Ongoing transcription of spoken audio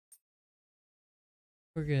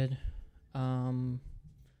We're good.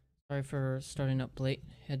 Sorry for starting up late.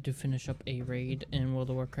 Had to finish up a raid in World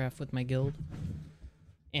of Warcraft with my guild.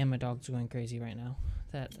 And my dog's going crazy right now.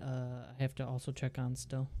 That, I have to also check on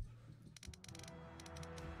still.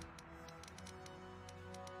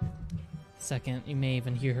 Second, you may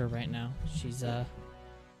even hear her right now. She's, you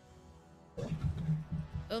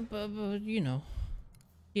know.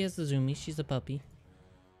 She has the zoomies. She's a puppy.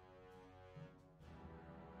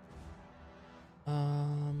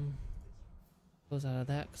 Goes out of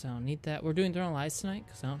that because I don't need that. We're doing Throne of Lies tonight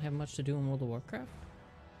because I don't have much to do in World of Warcraft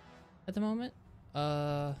at the moment.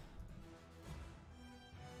 And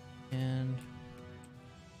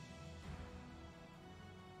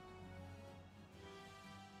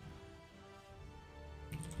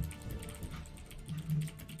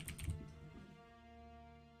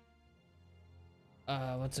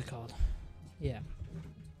what's it called? Yeah.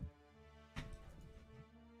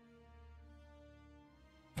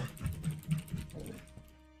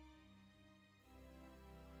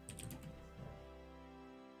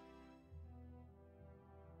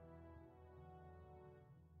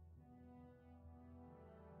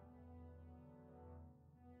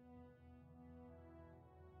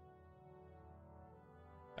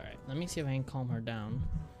 Alright, let me see if I can calm her down.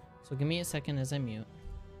 So give me a second as I mute.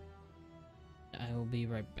 I will be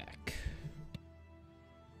right back.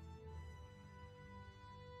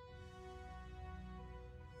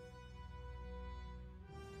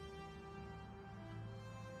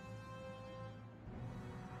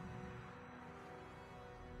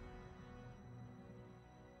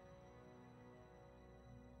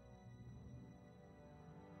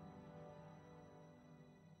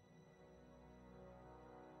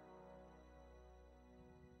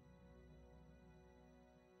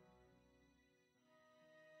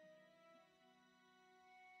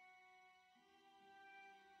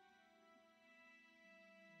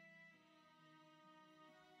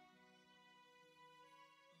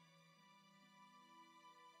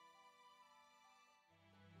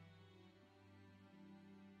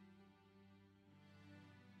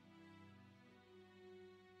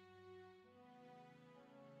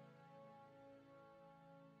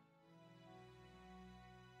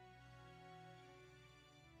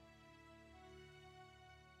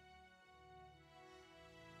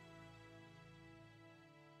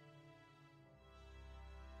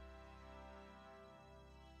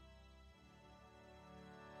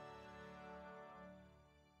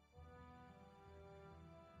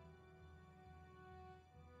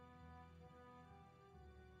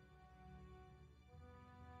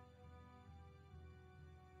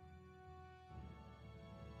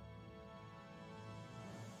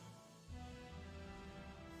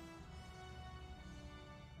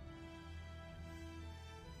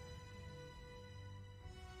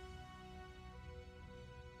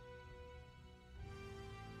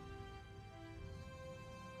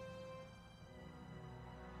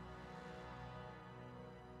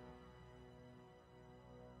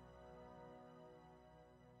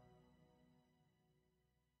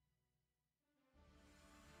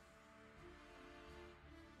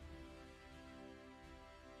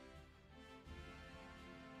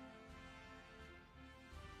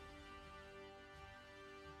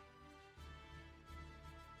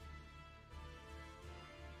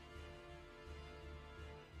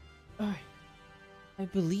 Alright. I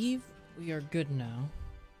believe we are good now.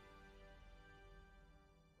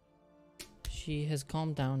 She has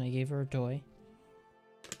calmed down. I gave her a toy.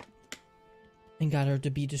 And got her to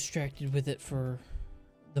be distracted with it for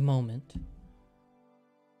the moment.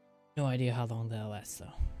 No idea how long that'll last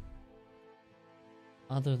though.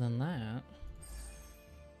 Other than that,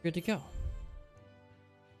 good to go.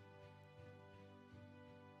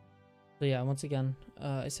 So yeah, once again,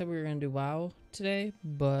 I said we were going to do WoW today,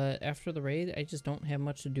 but after the raid, I just don't have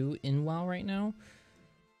much to do in WoW right now,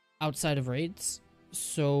 outside of raids,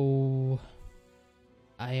 so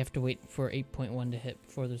I have to wait for 8.1 to hit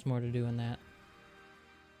before there's more to do in that.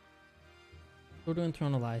 We're doing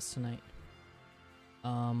Throne of Lies tonight,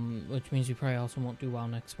 which means we probably also won't do WoW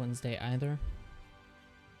next Wednesday either.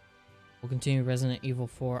 We'll continue Resident Evil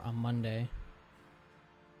 4 on Monday.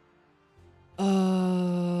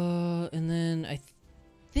 And then I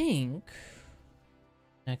think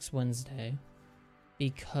next Wednesday,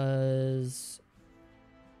 because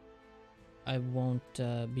I won't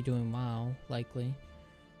be doing WoW, likely.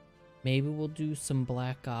 Maybe we'll do some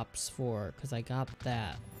Black Ops 4, because I got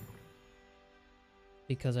that.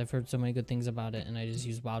 Because I've heard so many good things about it, and I just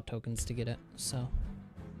use WoW tokens to get it, so.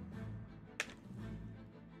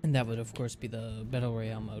 And that would, of course, be the Battle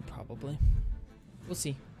Royale mode, probably. We'll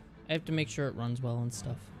see. I have to make sure it runs well and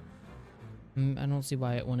stuff. I don't see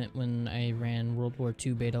why it wouldn't when I ran World War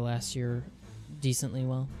II beta last year decently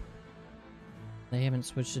well. They haven't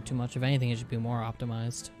switched it too much. If anything, it should be more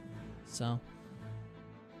optimized. So,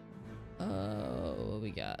 what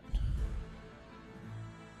we got?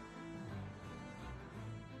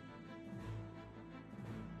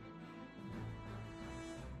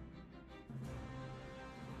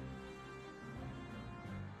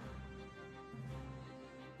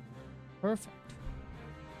 Perfect.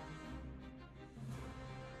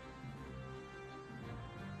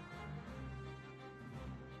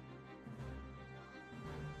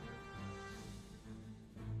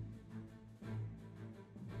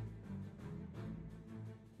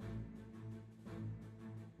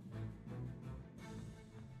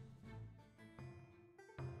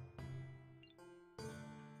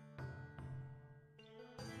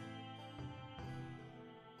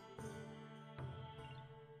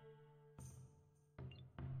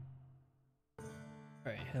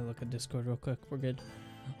 Alright, hey, look at Discord real quick. We're good.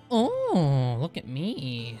 Oh, look at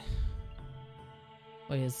me.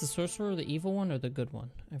 Wait, is the sorcerer the evil one or the good one?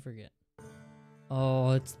 I forget.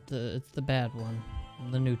 Oh, it's the bad one.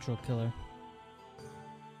 The neutral killer.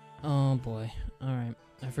 Oh boy. Alright.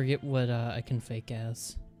 I forget what I can fake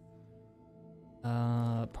as.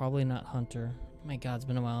 Probably not Hunter. My god, it's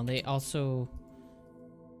been a while. They also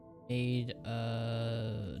made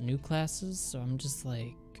new classes, so I'm just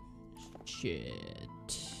like, shit.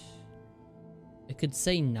 I could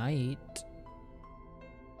say Knight.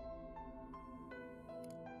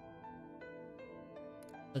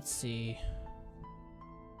 Let's see.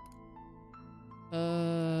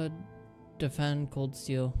 Defend, Cold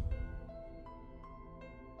Steel.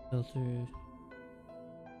 Filter.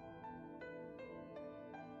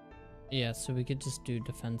 Yeah, so we could just do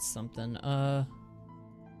defense something.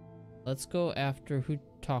 Let's go after who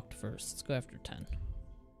talked first. Let's go after 10.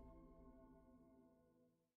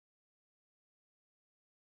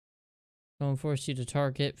 Someone forced you to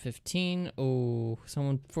target 15. Oh,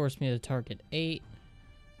 someone forced me to target 8.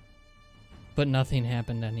 But nothing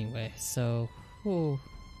happened anyway, so... Oh.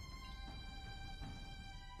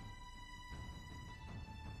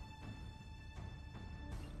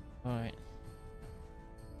 Alright.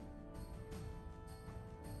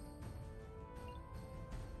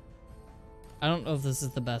 I don't know if this is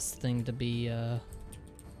the best thing to be,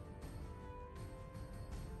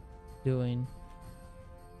 doing.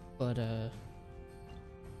 But,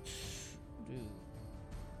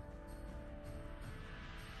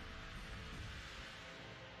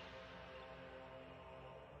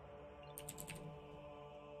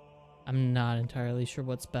 I'm not entirely sure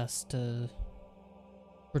what's best to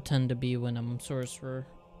pretend to be when I'm sorcerer.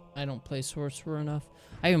 I don't play sorcerer enough.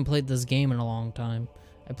 I haven't played this game in a long time.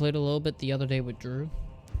 I played a little bit the other day with Drew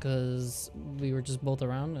because we were just both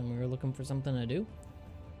around and we were looking for something to do.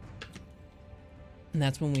 And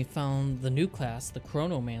that's when we found the new class, the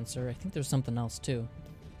Chronomancer. I think there's something else too.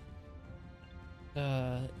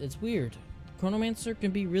 It's weird. Chronomancer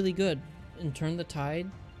can be really good and turn the tide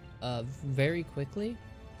very quickly,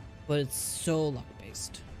 but it's so luck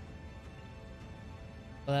based.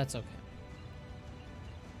 But that's okay.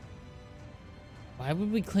 Why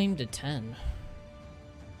would we claim to 10?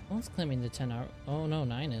 No one's claiming the 10 hour. Oh no,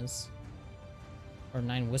 9 is. Or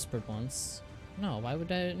 9 whispered ones. No, why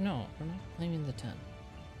would I? No, we're not claiming the 10.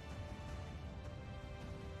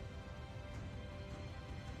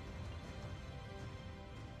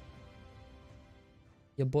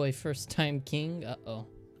 Your boy first time king? Uh-oh.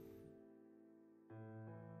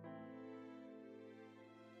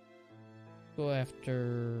 Go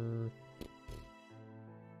after...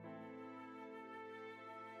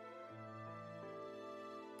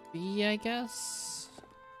 B, I guess?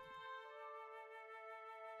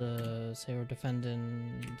 Say we're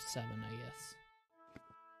defending 7, I guess.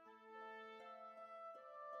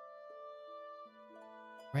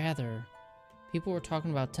 Rather, people were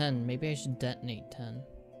talking about 10. Maybe I should detonate 10.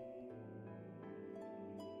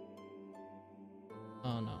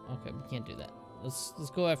 Oh no, okay, we can't do that. Let's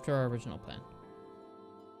go after our original plan.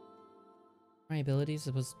 My abilities,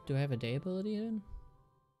 do I have a day ability in?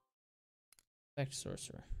 Back to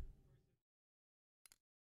sorcerer.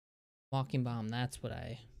 Walking bomb, that's what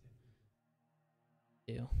I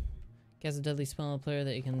do. Cast a deadly spell on a player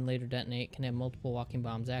that you can later detonate. Can have multiple walking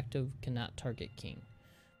bombs active. Cannot target king.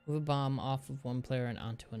 Move a bomb off of one player and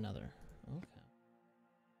onto another. Okay.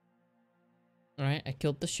 Alright, I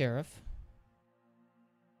killed the sheriff.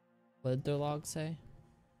 What did their log say?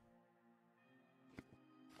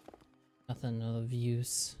 Nothing of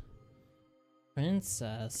use.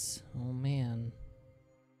 Princess. Oh man.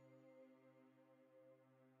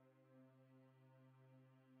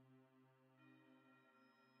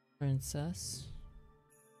 Princess.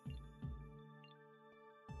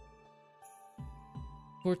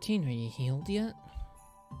 14, are you healed yet?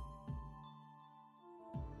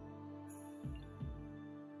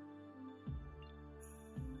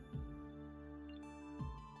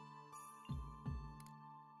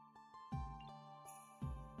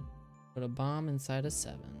 Put a bomb inside a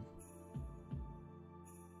 7.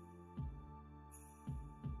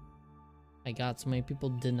 I got so many people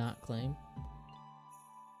did not claim.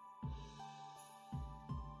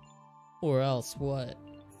 Or else what?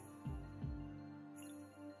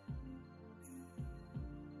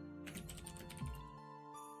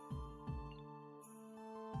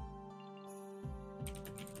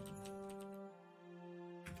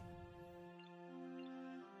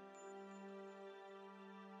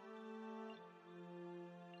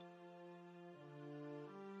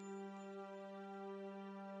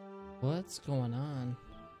 What's going on?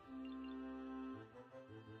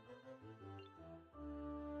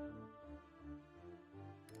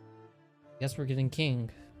 Guess we're getting king.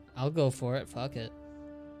 I'll go for it. Fuck it.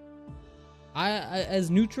 I as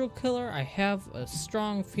neutral killer, I have a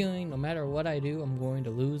strong feeling no matter what I do, I'm going to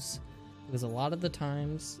lose. Because a lot of the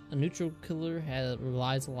times, a neutral killer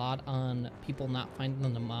relies a lot on people not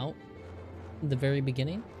finding them out in the very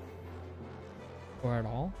beginning. Or at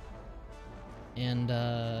all. And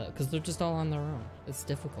because they're just all on their own. It's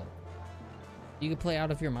difficult. You can play out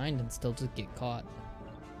of your mind and still just get caught.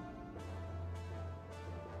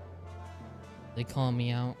 They call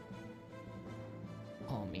me out.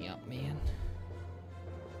 Call me out, man.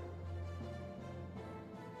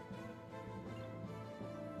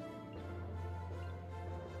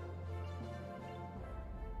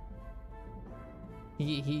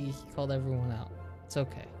 He called everyone out. It's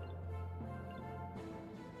okay.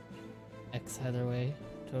 X either way.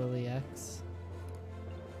 Totally X.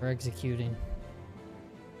 We're executing.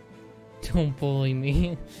 Don't bully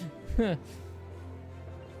me.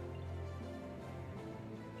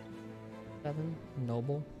 7.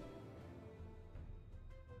 Noble.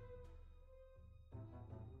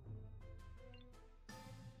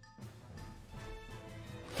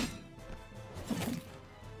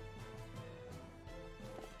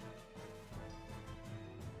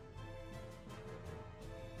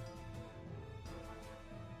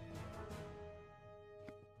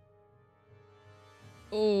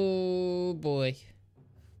 Oh boy.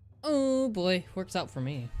 Oh boy. Works out for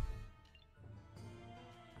me.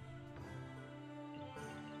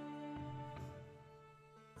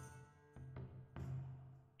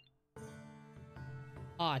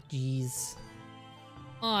 Aw, jeez.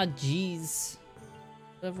 Aw, jeez.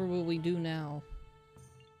 Whatever will we do now?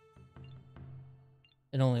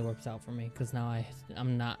 It only works out for me because now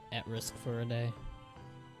I'm not at risk for a day.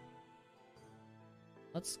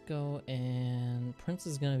 Let's go, and Prince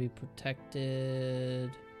is gonna be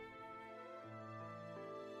protected.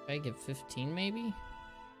 I get 15 maybe?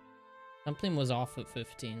 Something was off at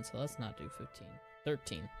 15, so let's not do 15.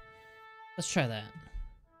 13. Let's try that.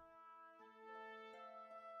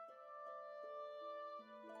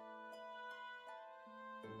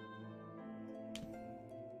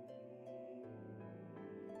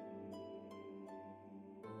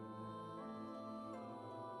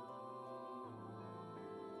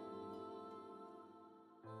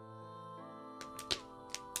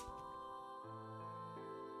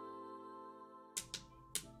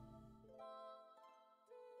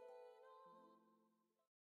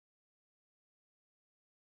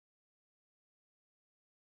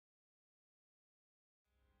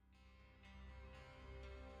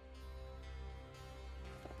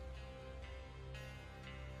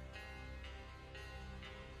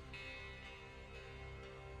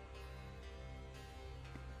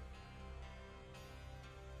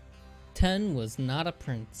 Ten was not a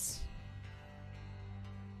prince.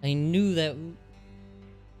 I knew that.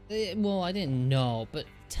 Well, I didn't know, but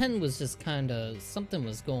 10 was just kind of something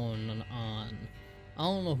was going on. I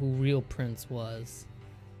don't know who real prince was.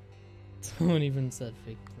 Someone even said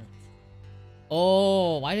fake prince.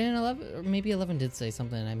 Oh, why didn't 11? Or maybe 11 did say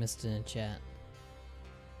something and I missed it in chat.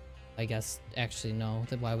 I guess actually no.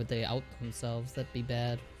 Then why would they out themselves? That'd be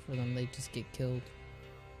bad for them. They just get killed.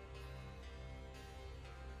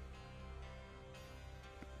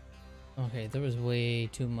 Okay, there was way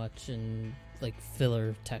too much in like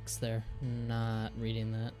filler text there. Not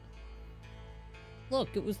reading that. Look,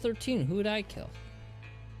 it was 13. Who would I kill?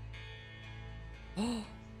 Oh,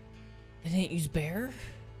 I didn't use bear?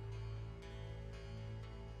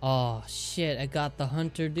 Oh shit, I got the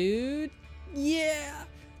hunter, dude. Yeah!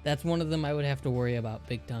 That's one of them I would have to worry about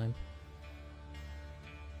big time.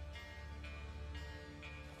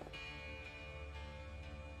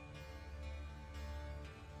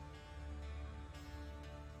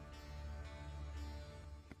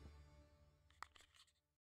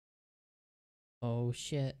 Oh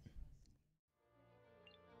shit.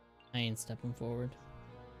 I ain't stepping forward.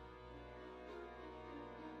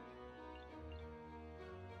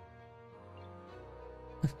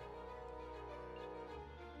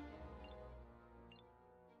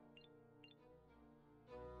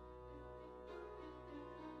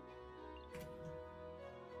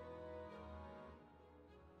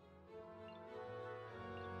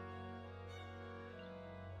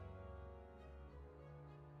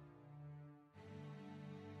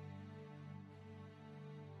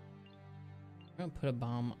 I'm gonna put a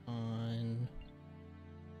bomb on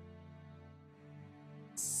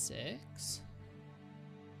 6.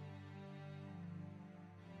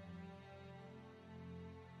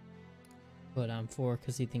 Put on 4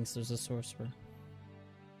 because he thinks there's a sorcerer.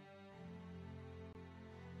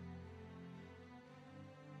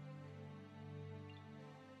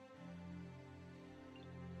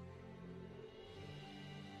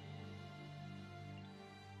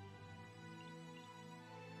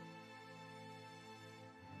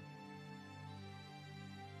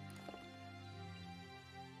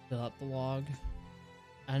 Fill out the log.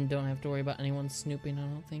 I don't have to worry about anyone snooping, I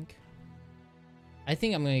don't think. I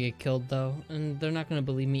think I'm gonna get killed though, and they're not gonna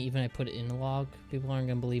believe me even if I put it in the log. People aren't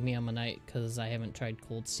gonna believe me I'm a knight because I haven't tried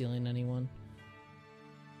cold stealing anyone.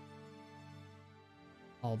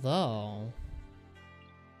 Although...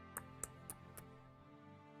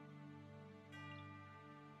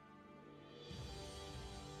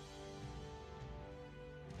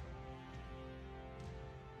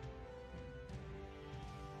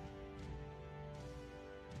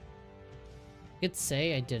 I could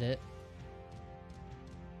say I did it.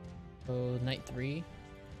 So, night 3.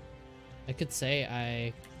 I could say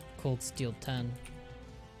I cold stealed 10.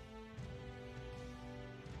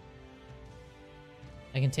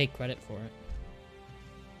 I can take credit for it.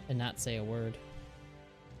 And not say a word.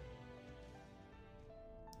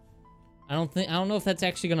 I don't know if that's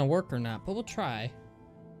actually gonna work or not, but we'll try.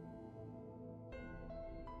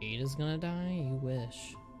 Ada's gonna die? You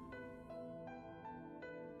wish.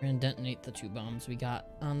 We're gonna detonate the 2 bombs we got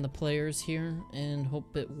on the players here and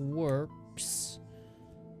hope it works.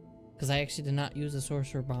 Because I actually did not use a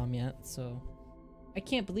sorcerer bomb yet, so... I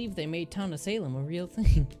can't believe they made Town of Salem a real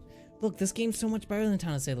thing. Look, this game's so much better than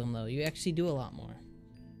Town of Salem though. You actually do a lot more.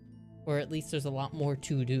 Or at least there's a lot more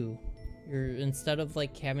to do. Instead of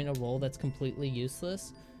like having a role that's completely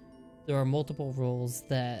useless, there are multiple roles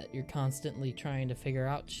that you're constantly trying to figure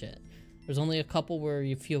out shit. There's only a couple where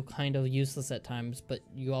you feel kind of useless at times, but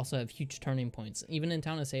you also have huge turning points. Even in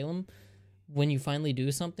Town of Salem, when you finally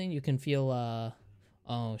do something, you can feel,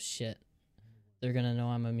 oh shit, they're gonna know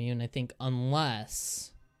I'm immune, I think,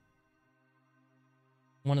 unless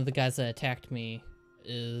one of the guys that attacked me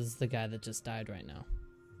is the guy that just died right now.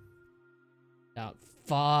 Oh,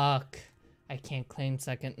 fuck. I can't claim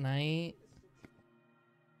second night.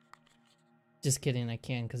 Just kidding, I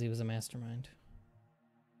can because he was a mastermind.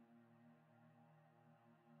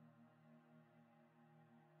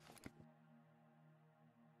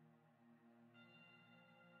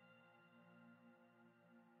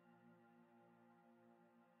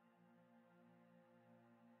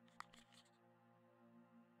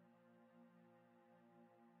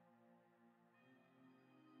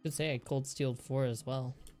 Could say I cold stealed 4 as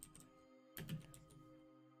well.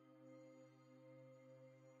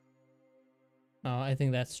 Oh, I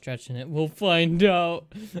think that's stretching it. We'll find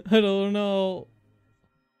out. I don't know.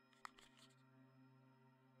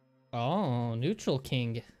 Oh, neutral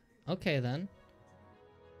king. Okay then.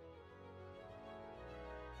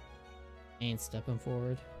 Ain't stepping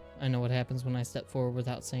forward. I know what happens when I step forward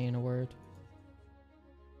without saying a word.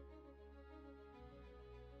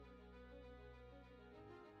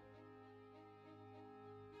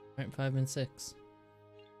 Alright, 5 and 6.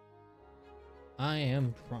 I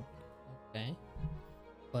am drunk. Okay.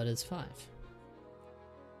 But it's 5.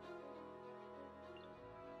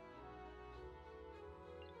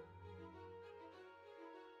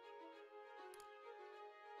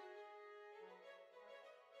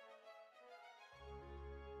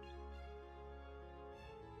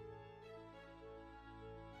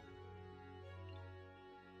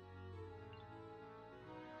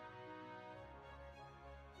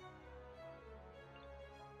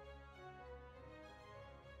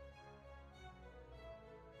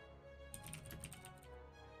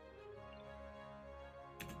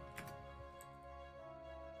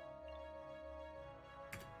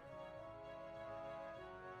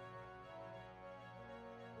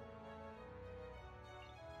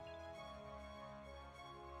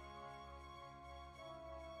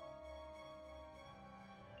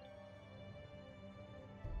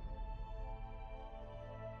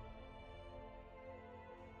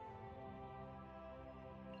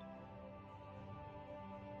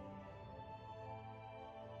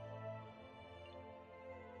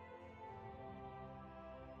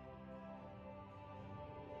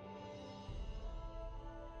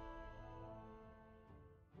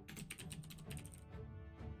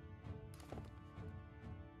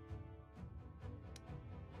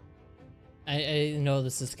 I know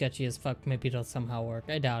this is sketchy as fuck. Maybe it'll somehow work.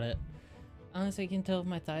 I doubt it. Honestly, I can tell if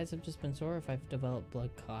my thighs have just been sore, if I've developed blood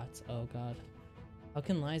clots. Oh god. How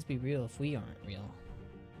can lies be real if we aren't real?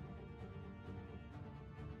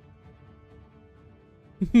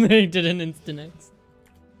 They did an instant X.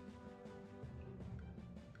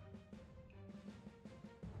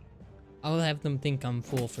 I'll have them think I'm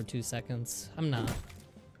full for 2 seconds. I'm not.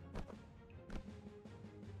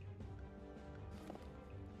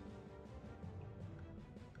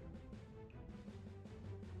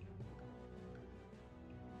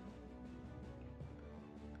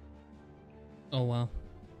 Oh well.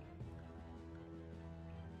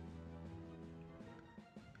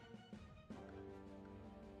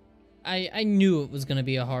 I knew it was gonna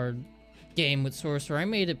be a hard game with Sorcerer. I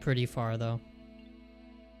made it pretty far though.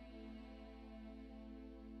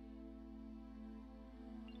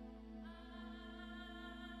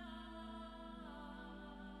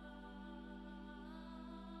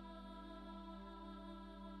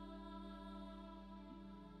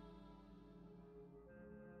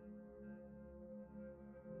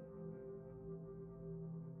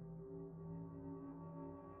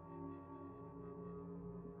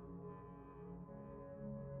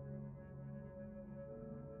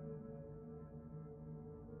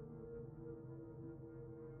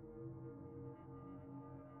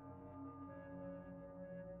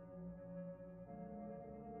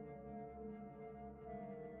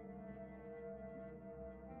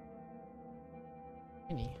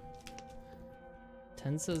 Tiny.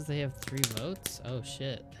 10 says they have 3 votes? Oh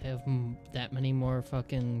shit. They have that many more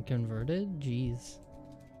fucking converted? Jeez.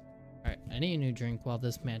 Alright, I need a new drink while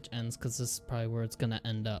this match ends, because this is probably where it's gonna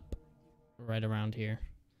end up. Right around here.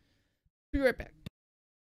 Be right back.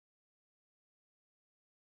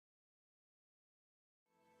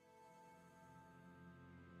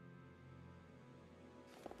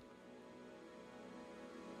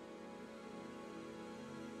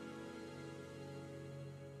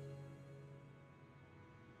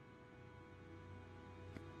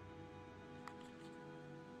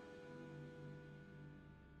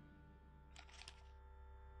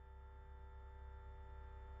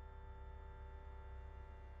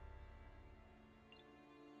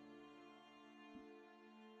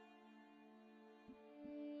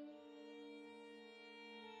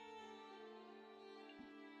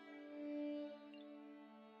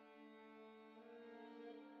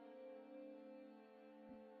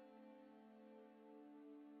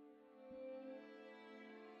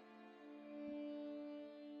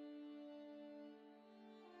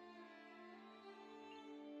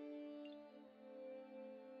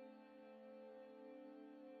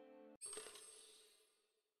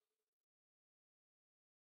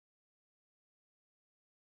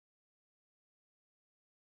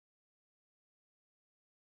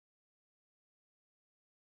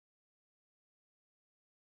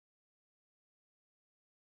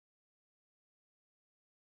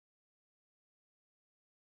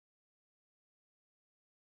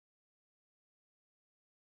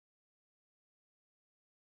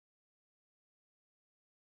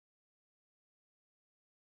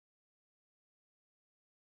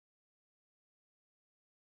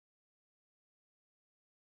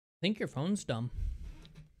 I think your phone's dumb.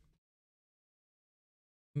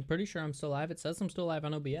 I'm pretty sure I'm still live. It says I'm still live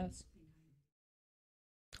on OBS.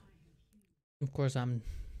 Of course, I'm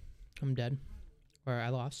dead. Or I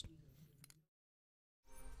lost.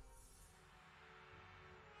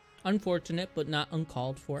 Unfortunate, but not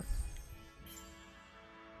uncalled for.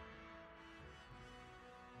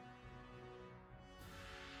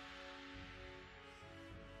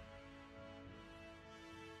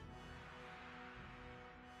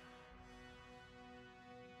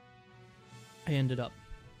 I ended up.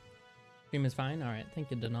 Stream is fine. All right, thank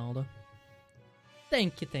you, Donaldo.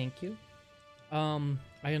 Thank you. I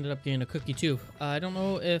ended up getting a cookie too. I don't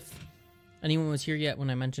know if anyone was here yet when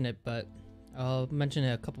I mentioned it, but I'll mention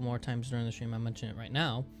it a couple more times during the stream. I mention it right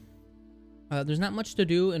now. There's not much to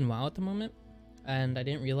do in WoW at the moment, and I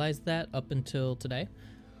didn't realize that up until today.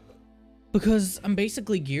 Because I'm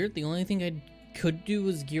basically geared. The only thing I could do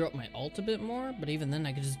is gear up my ult a bit more, but even then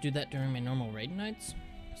I could just do that during my normal raid nights.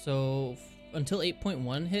 So until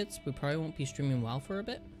 8.1 hits, we probably won't be streaming WoW for a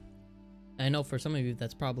bit. I know for some of you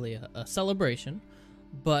that's probably a celebration,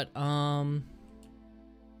 but is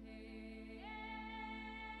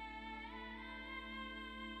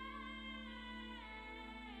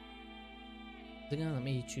it gonna let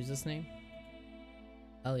me choose this name?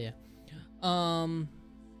 Hell yeah.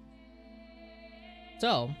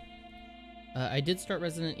 I did start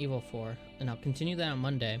Resident Evil 4, and I'll continue that on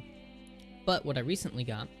Monday. But what I recently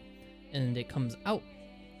got, and it comes out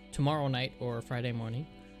tomorrow night or Friday morning,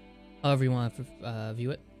 however you want to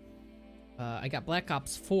view it. I got Black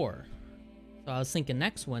Ops 4, so I was thinking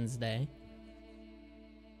next Wednesday,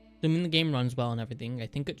 assuming the game runs well and everything. I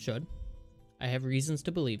think it should. I have reasons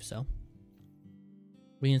to believe so.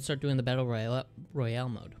 We can start doing the Battle Royale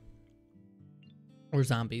mode. Or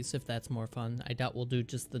zombies, if that's more fun. I doubt we'll do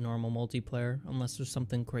just the normal multiplayer, unless there's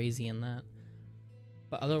something crazy in that.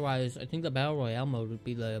 But otherwise, I think the Battle Royale mode would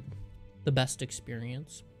be the best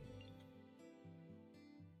experience.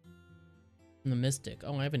 And the Mystic.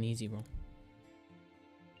 Oh, I have an easy roll.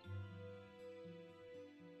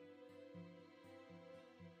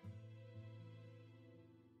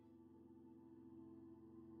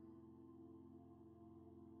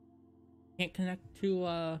 Can't connect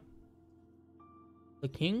to, the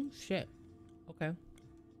king? Shit. Okay.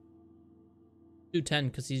 Do 10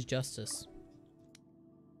 because he's justice.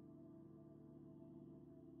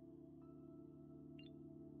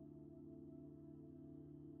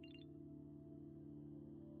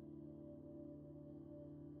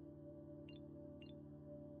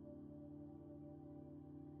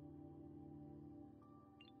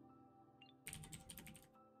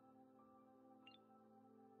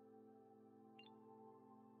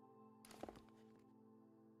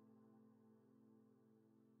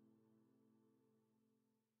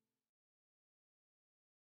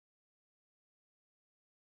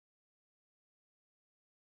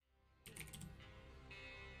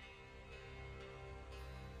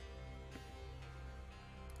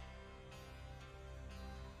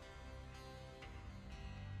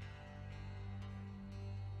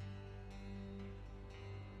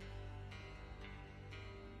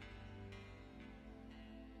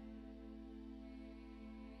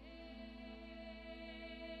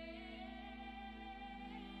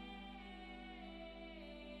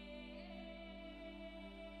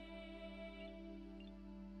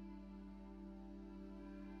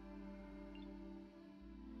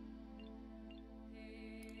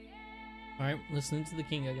 Alright, listening to the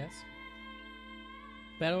king, I guess.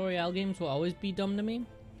 Battle Royale games will always be dumb to me.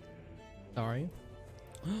 Sorry.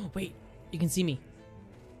 Oh, wait. You can see me.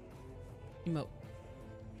 Emote.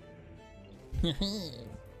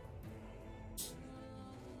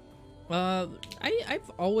 I've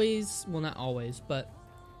always, well, not always, but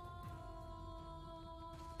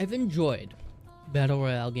I've enjoyed Battle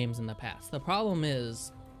Royale games in the past. The problem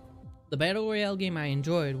is, the Battle Royale game I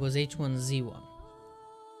enjoyed was H1Z1.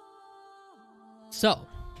 So,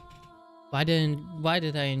 why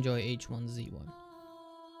did I enjoy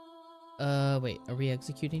H1Z1? Wait, are we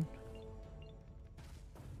executing?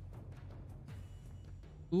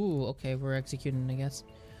 Ooh, okay, we're executing, I guess.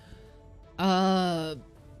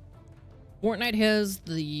 Fortnite has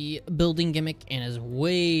the building gimmick and is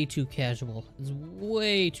way too casual. It's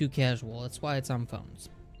way too casual. That's why it's on phones.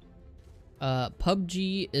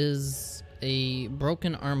 PUBG is a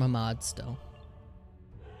broken Arma mod still.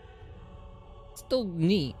 Still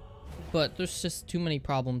neat, but there's just too many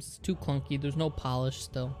problems. It's too clunky. There's no polish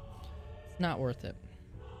still. It's not worth it.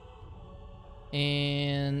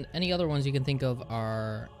 And any other ones you can think of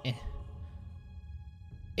are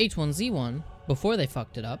H1Z1, before they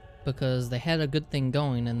fucked it up, because they had a good thing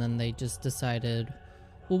going and then they just decided,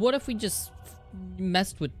 well, what if we just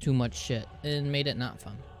messed with too much shit and made it not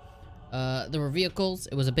fun? There were vehicles.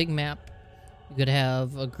 It was a big map. You could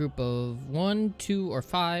have a group of 1, 2, or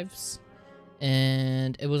 5s.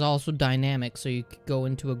 And it was also dynamic, so you could go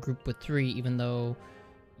into a group with 3, even though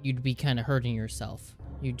you'd be kind of hurting yourself.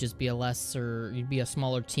 You'd just be you'd be a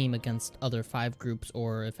smaller team against other 5 groups,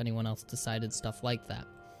 or if anyone else decided stuff like that.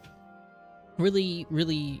 Really,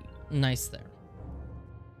 really nice there.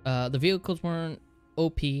 The vehicles weren't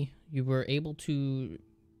OP. You were able to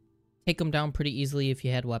take them down pretty easily if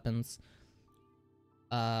you had weapons.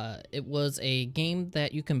 It was a game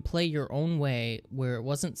that you can play your own way, where it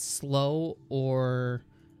wasn't slow or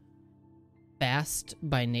fast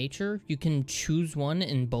by nature. You can choose one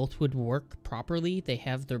and both would work properly. They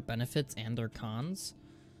have their benefits and their cons.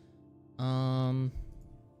 I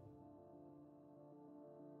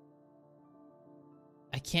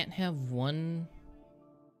can't have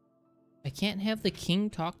the king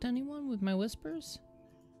talk to anyone with my whispers?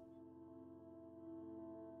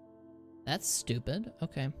 That's stupid.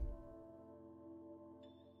 Okay.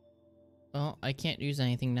 Well, I can't use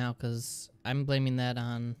anything now because I'm blaming that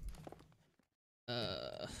on...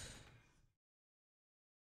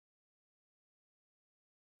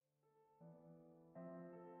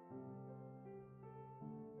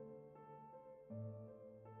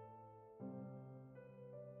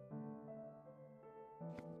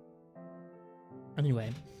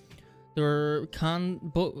 Anyway, There are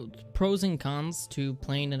pros and cons to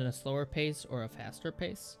playing at a slower pace or a faster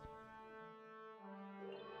pace.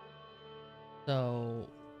 So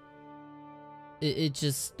it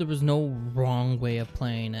just, there was no wrong way of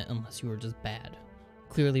playing it unless you were just bad.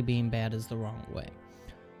 Clearly being bad is the wrong way.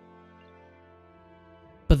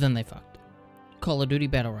 But then they fucked it. Call of Duty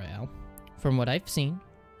Battle Royale, from what I've seen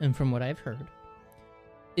and from what I've heard,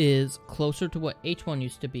 is closer to what H1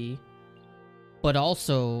 used to be, but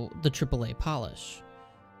also the AAA polish.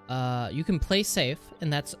 You can play safe,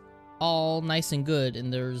 and that's all nice and good,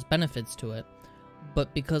 and there's benefits to it.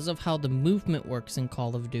 But because of how the movement works in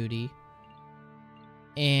Call of Duty,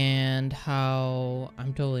 and how...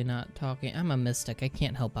 I'm totally not talking. I'm a mystic. I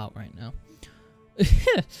can't help out right now.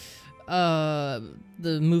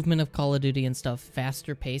 The movement of Call of Duty and stuff,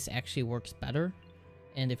 faster pace actually works better.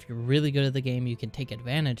 And if you're really good at the game, you can take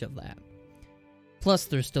advantage of that. Plus,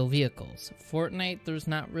 there's still vehicles. Fortnite, there's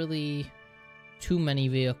not really too many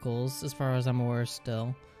vehicles, as far as I'm aware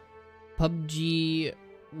still. PUBG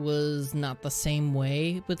was not the same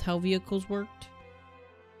way with how vehicles worked.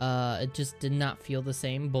 It just did not feel the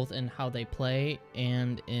same, both in how they play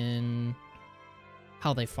and in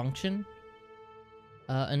how they function.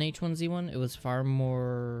 In H1Z1, it was far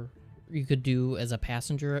more you could do as a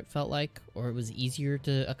passenger, it felt like, or it was easier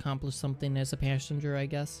to accomplish something as a passenger, I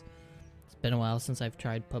guess. It's been a while since I've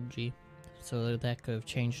tried PUBG, so that could have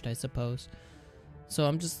changed, I suppose. So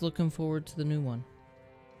I'm just looking forward to the new one.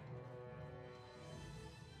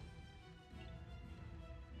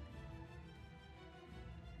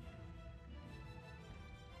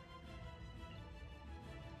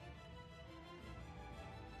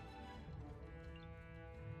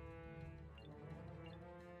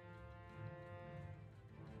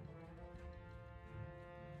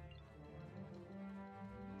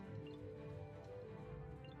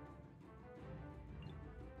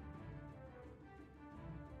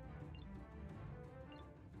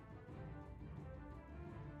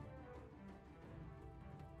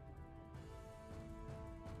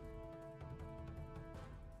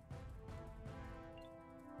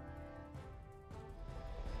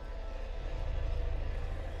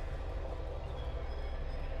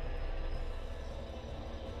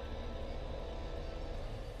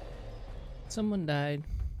 Someone died.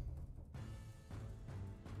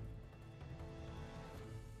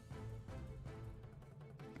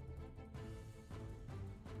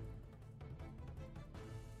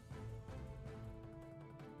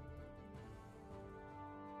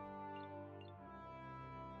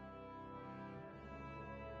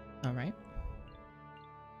 All right.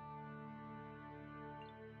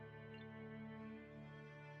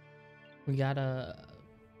 We got a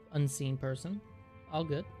unseen person. All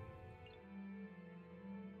good.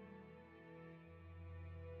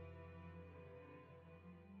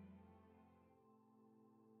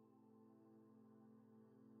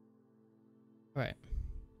 All right.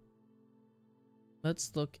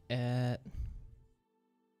 Let's look at...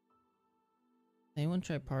 Anyone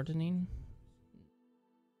try pardoning?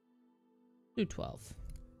 Do 12.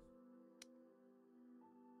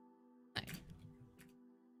 Aye.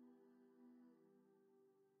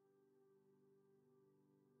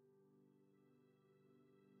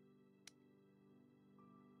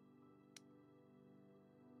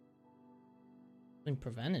 Something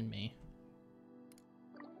prevented me.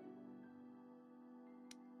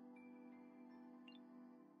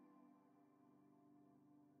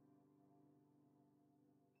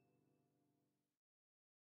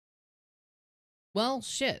 Well,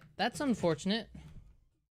 shit. That's unfortunate.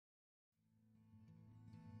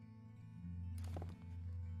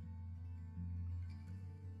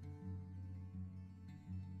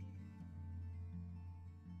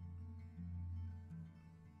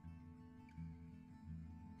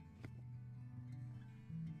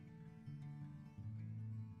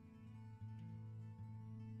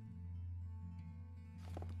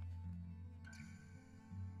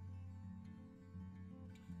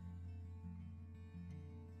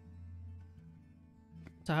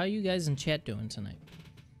 So how you guys in chat doing tonight?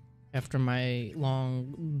 After my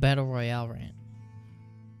long Battle Royale rant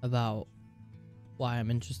about why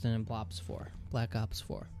I'm interested in Black Ops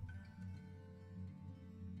 4.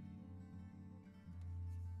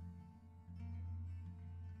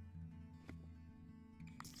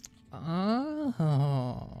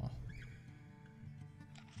 Oh.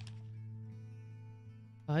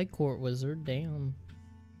 Hi, Court Wizard. Damn.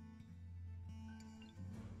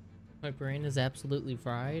 My brain is absolutely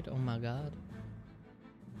fried. Oh my god.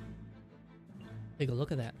 Take a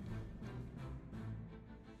look at that.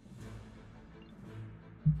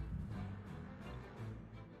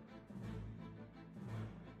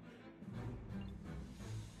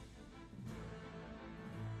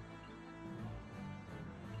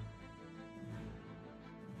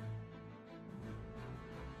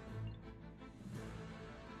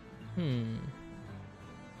 Hmm.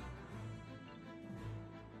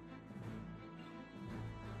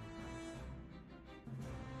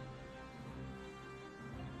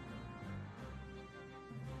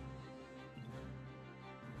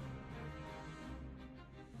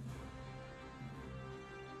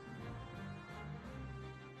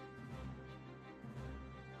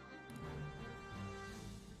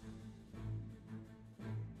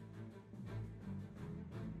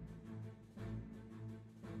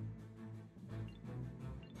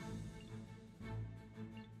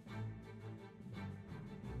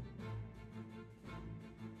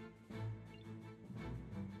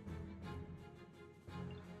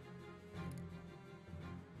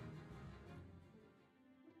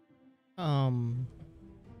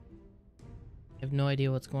 I have no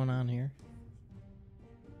idea what's going on here.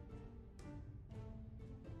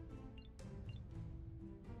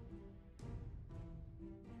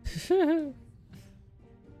 I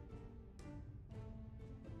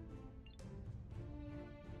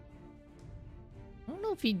don't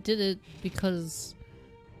know if he did it because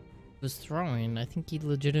he was throwing. I think he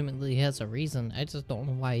legitimately has a reason. I just don't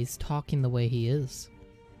know why he's talking the way he is.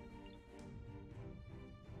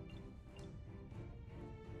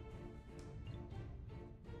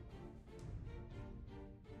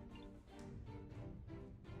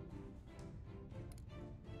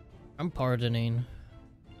 I'm pardoning.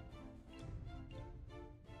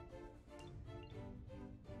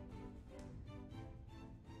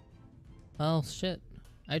 Well, shit.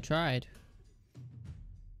 I tried.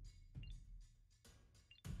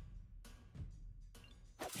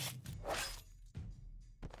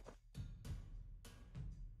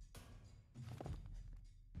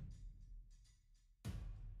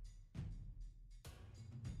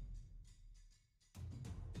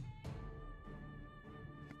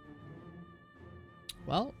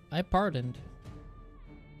 Well, I pardoned.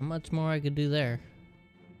 How much more I could do there?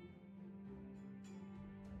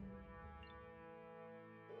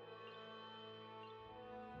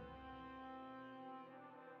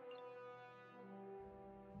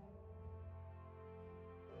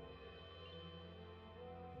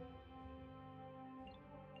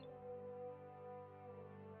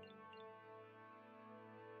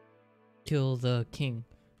 Kill the king.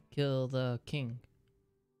 Kill the king.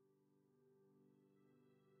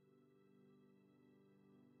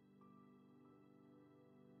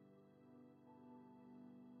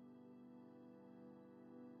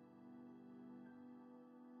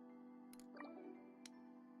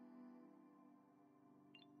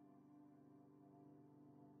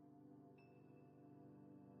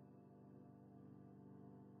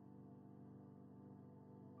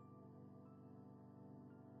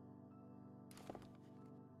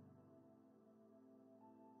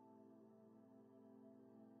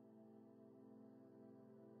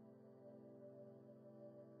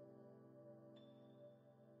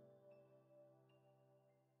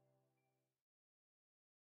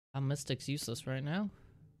 Mystic's useless right now.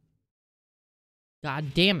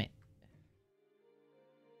 God damn it.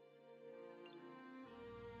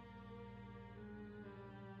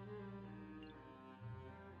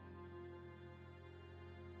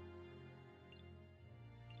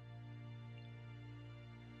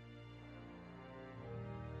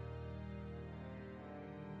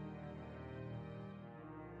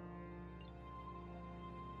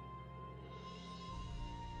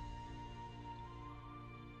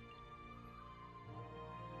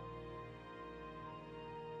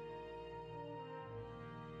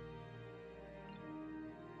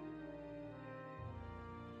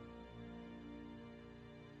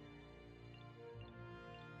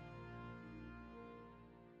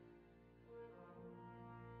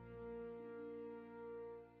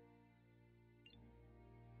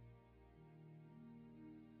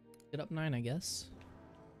 Get up 9, I guess.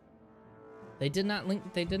 They did not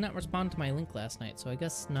respond to my link last night, so I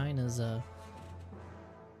guess 9 is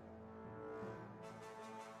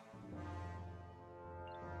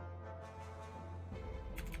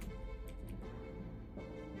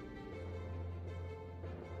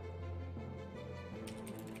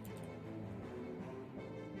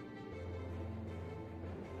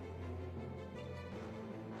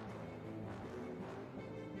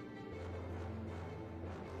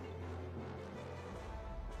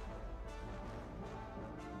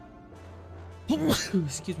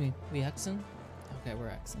excuse me. We Xing? Okay, we're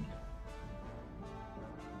Xing.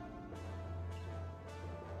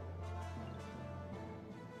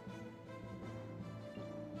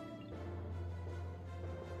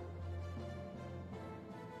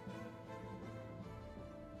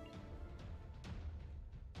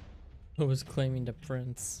 I was claiming to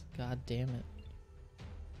Prince. God damn it.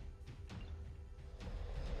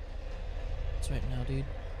 right now, dude.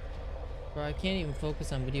 Bro, I can't even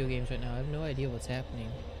focus on video games right now. I have no idea what's happening.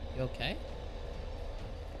 You okay?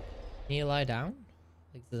 Can you lie down?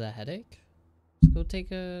 Like, is that a headache? Just go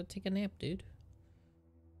take a nap, dude.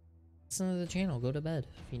 Listen to the channel. Go to bed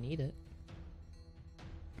if you need it.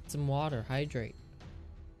 Get some water. Hydrate.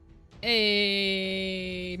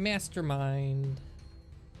 Hey, mastermind.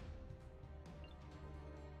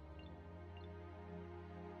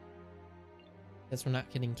 Guess we're not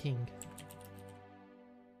getting king.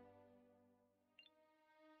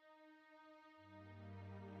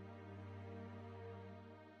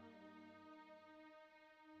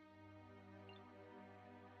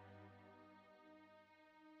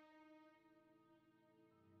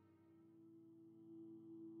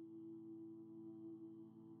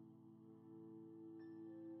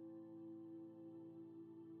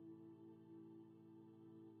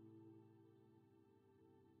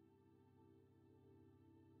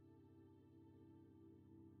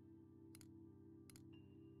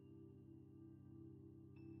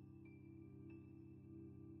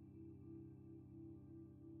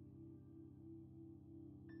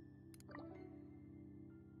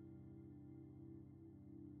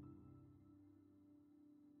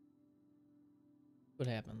 What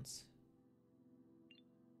happens?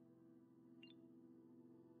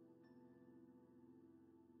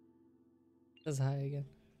 Says hi again.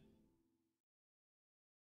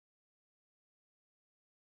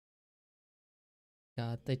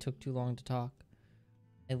 God, they took too long to talk.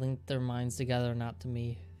 They linked their minds together, not to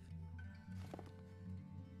me.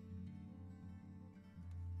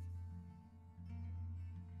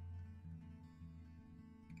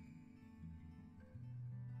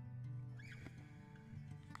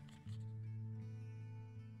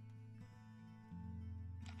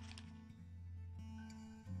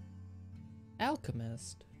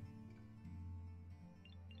 Alchemist.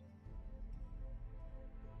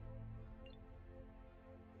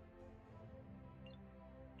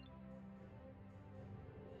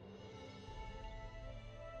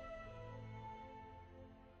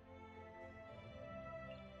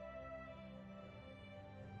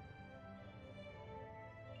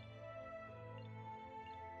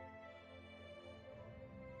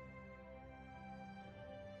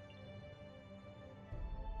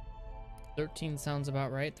 $13 sounds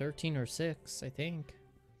about right. 13 or 6, I think.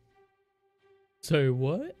 Sorry,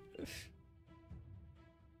 what?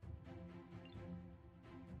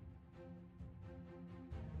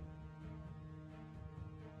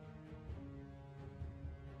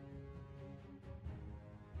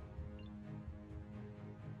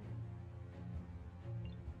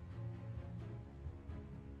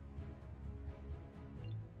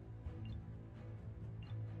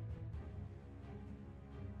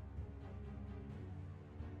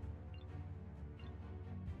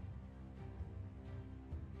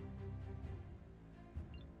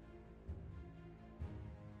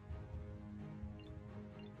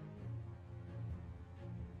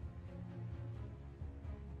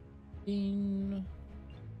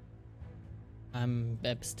 I'm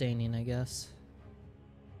abstaining, I guess.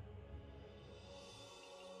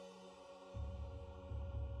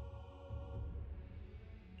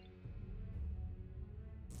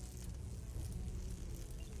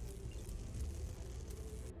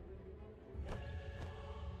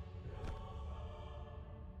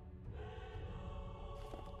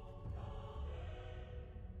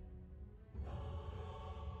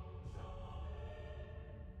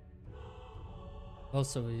 Oh,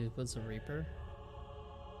 so he was a Reaper?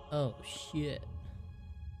 Oh, shit.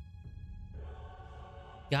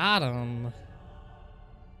 Got him. Is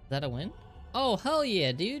that a win? Oh, hell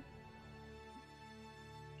yeah, dude.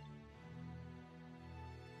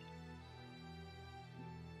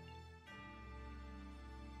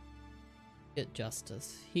 Get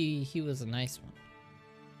justice. He was a nice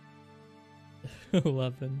one.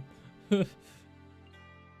 11.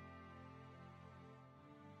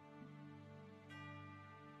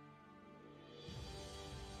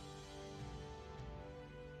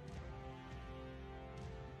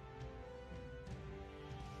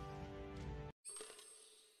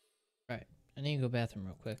 Right, I need to go bathroom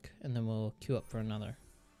real quick, and then we'll queue up for another.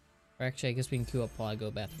 Or actually, I guess we can queue up while I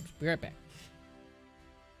go bathroom. Be right back.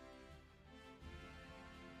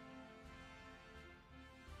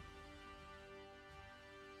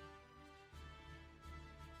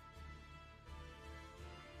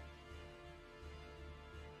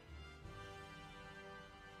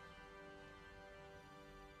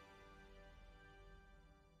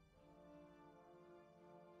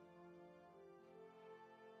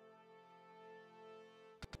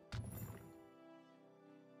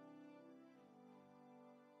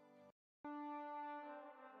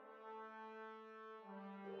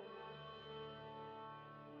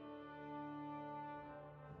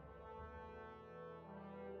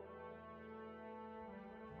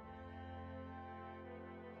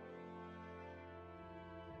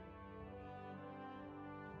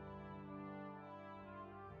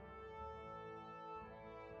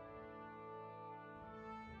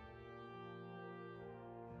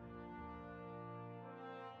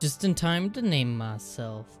 Just in time to name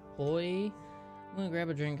myself. Boy, I'm gonna grab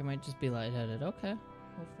a drink. I might just be lightheaded. Okay.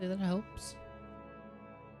 Hopefully that helps.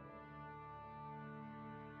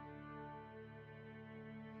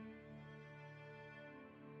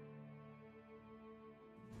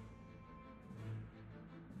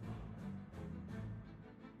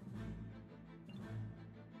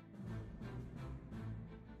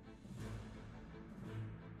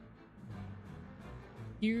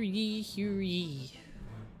 Hear ye, hear ye.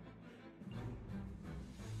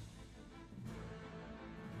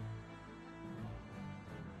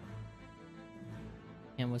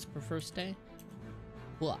 And whisper first day?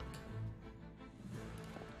 Block.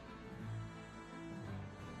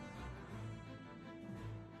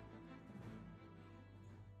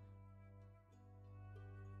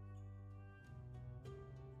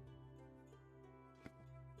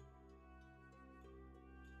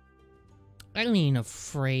 I ain't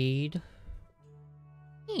afraid.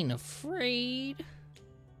 Ain't afraid.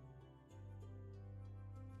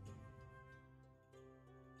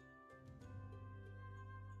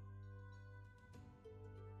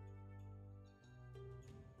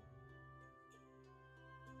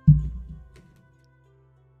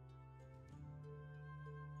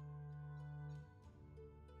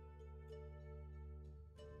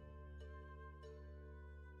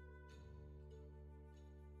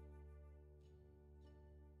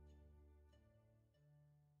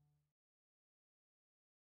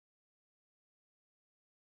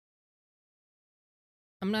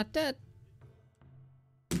 I'm not dead.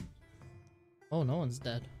 Oh, no one's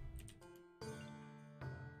dead.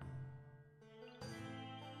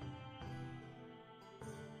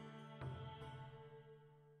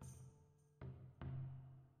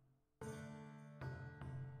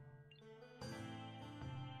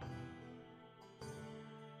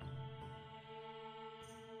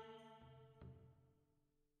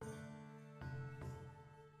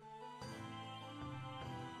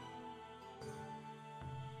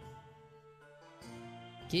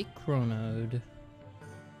 Get chronoed.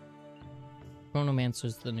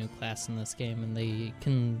 Chronomancer's the new class in this game, and they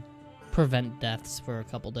can prevent deaths for a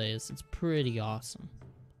couple days. It's pretty awesome.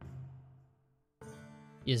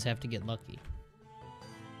 You just have to get lucky.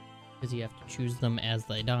 Because you have to choose them as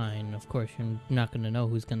they die, and of course you're not going to know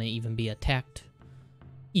who's going to even be attacked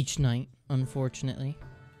each night, unfortunately.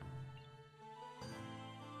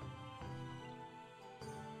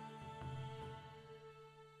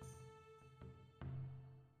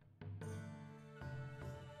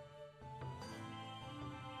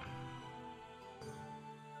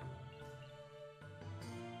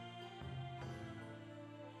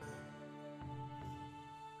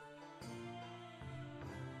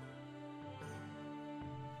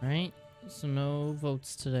 Right, so no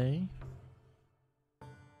votes today.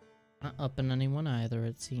 Not upping anyone either,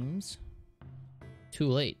 it seems. Too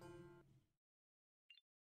late.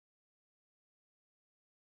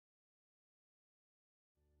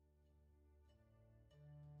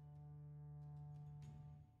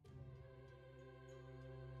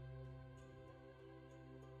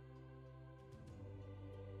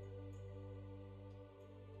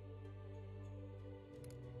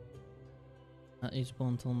 Not usable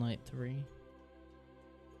until night 3.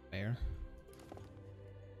 Fair.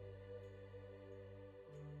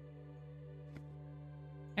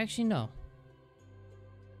 Actually, no.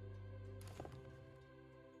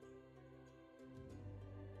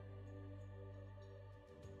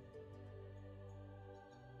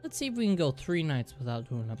 Let's see if we can go 3 nights without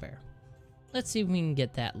doing a bear. Let's see if we can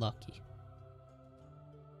get that lucky.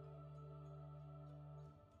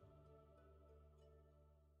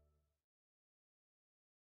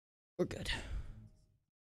 We're good.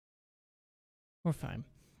 We're fine.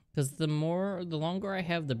 Because the longer I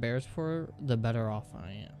have the bears for, the better off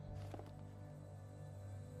I am.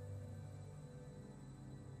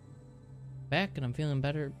 Back and I'm feeling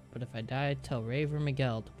better, but if I die, tell Raver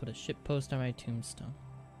Miguel to put a shit post on my tombstone.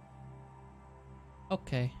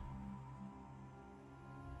 Okay.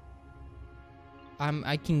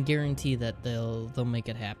 I can guarantee that they'll make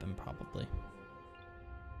it happen probably.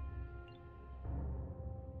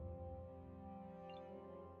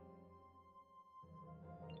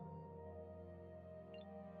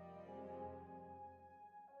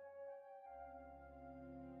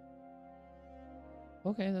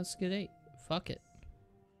 Okay, that's good 8. Fuck it.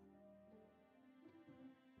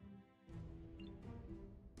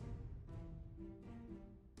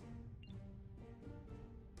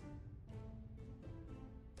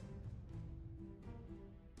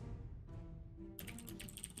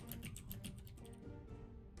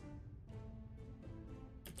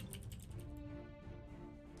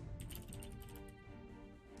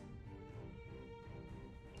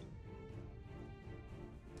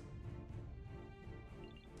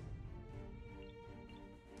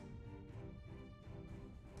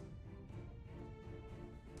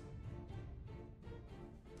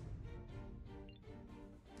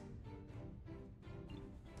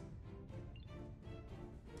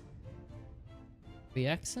 We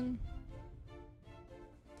Xing?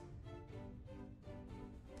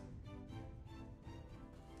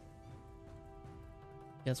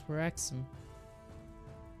 Guess we're Xing.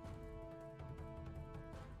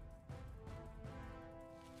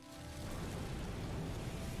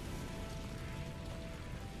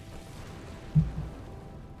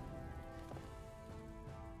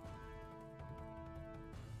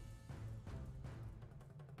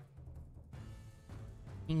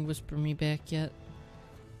 Can you whisper me back yet?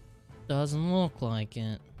 Doesn't look like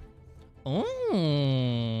it.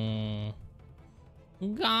 Oh,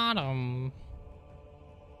 got him.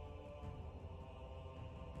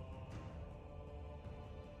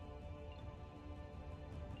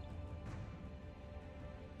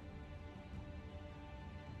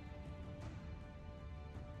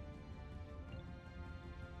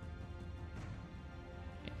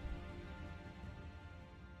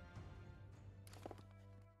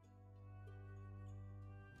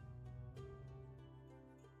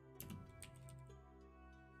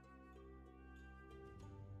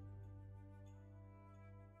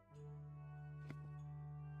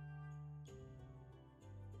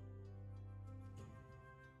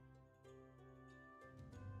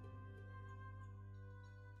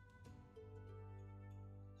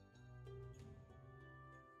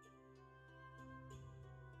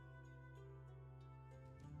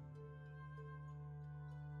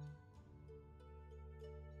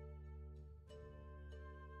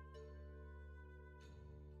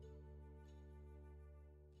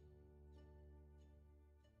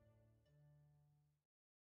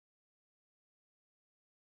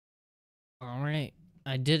 Alright,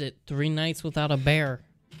 I did it. 3 nights without a bear.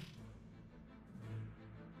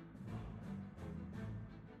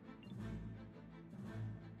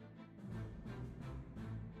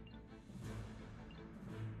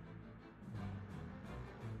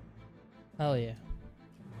 Hell yeah.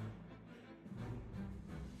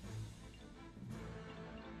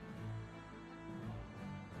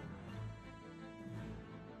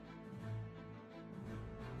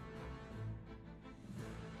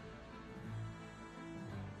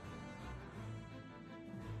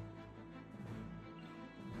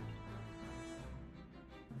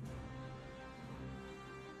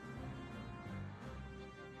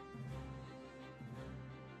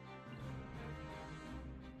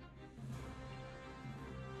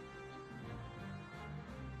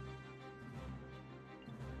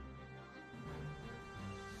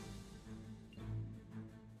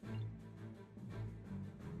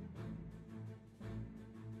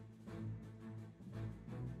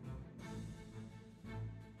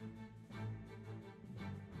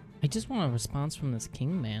 I just want a response from this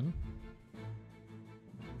king, man.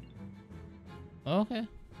 Okay,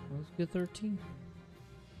 let's get 13.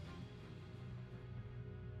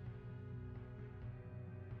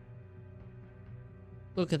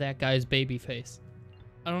 Look at that guy's baby face.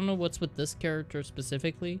 I don't know what's with this character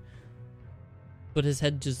specifically, but his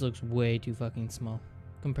head just looks way too fucking small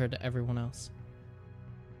compared to everyone else.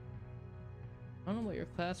 I don't know what your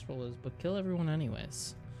class role is, but kill everyone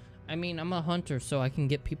anyways. I mean, I'm a hunter, so I can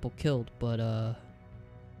get people killed, but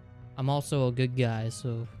I'm also a good guy,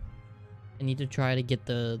 so I need to try to get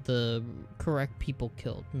the correct people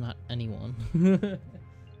killed, not anyone.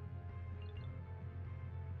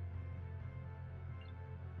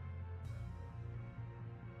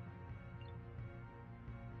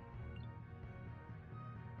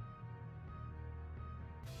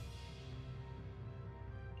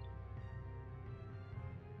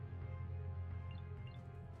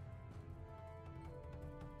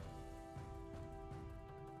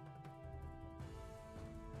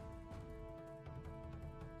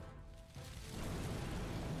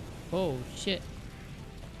 Oh shit.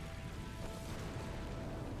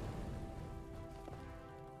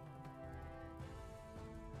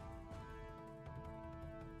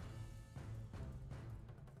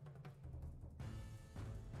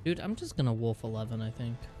 Dude, I'm just gonna wolf 11, I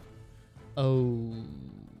think. Oh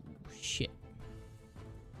shit.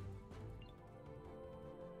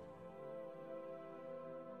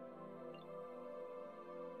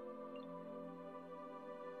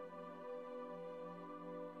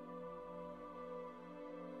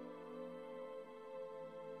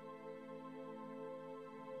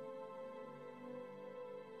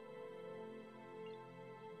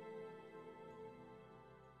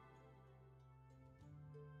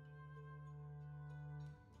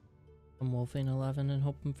 I'm wolfing 11 and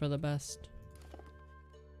hoping for the best.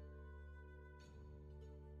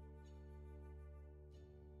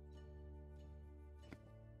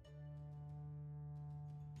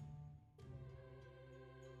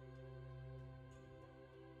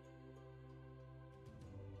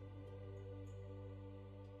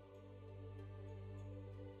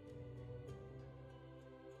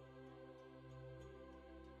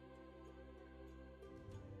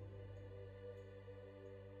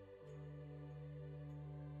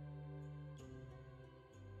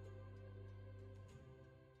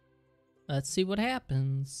 Let's see what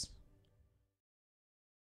happens.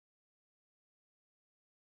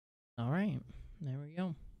 Alright, there we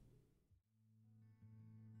go.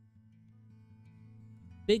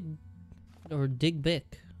 Big, or Dig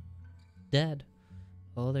Bick, dead.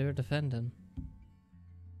 Oh, they were defending.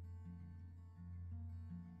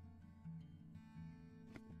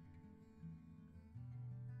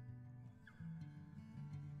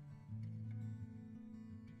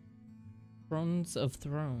 Thrones of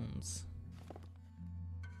Thrones.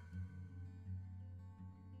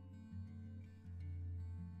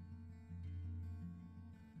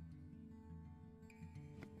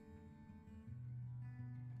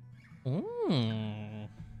 Mmm.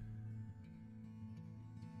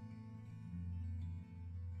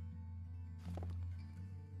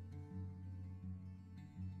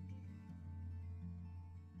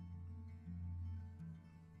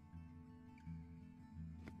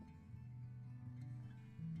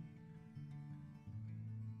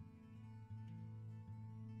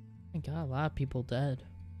 I got a lot of people dead.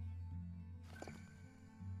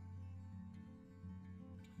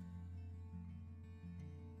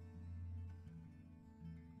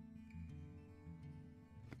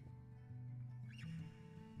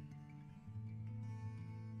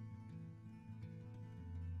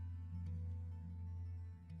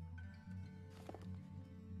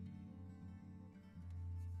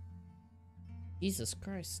 Jesus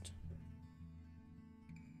Christ.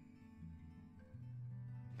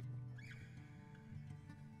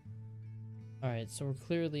 Alright, so we're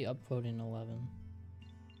clearly upvoting 11.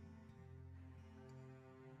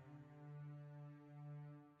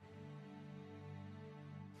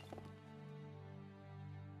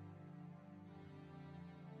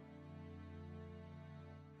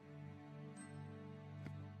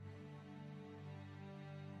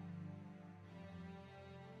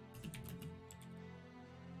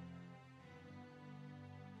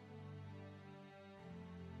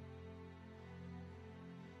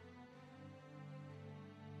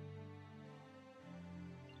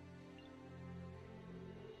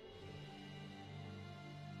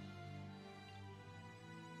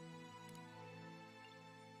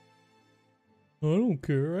 I don't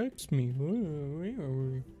care, X me. Where are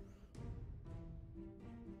we?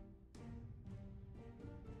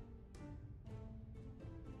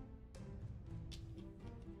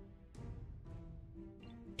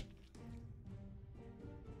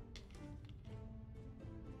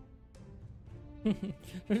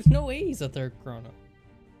 There's no way he's a third chrono.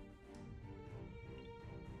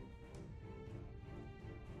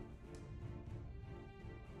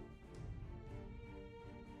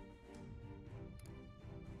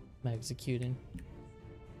 I'm executing.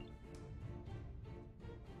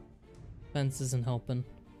 Fence isn't helping.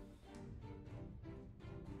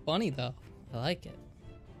 Funny though. I like it.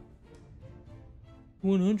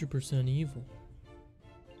 100% evil.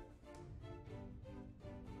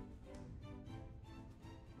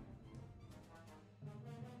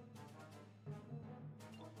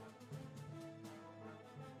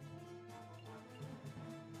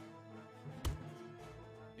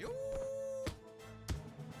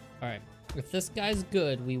 Alright, if this guy's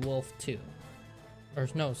good, we wolf 2. Or,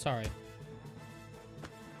 no, sorry.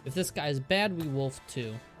 If this guy's bad, we wolf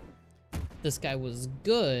 2. If this guy was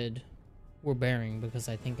good, we're bearing because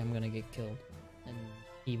I think I'm gonna get killed. And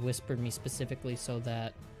he whispered me specifically so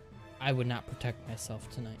that I would not protect myself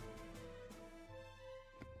tonight.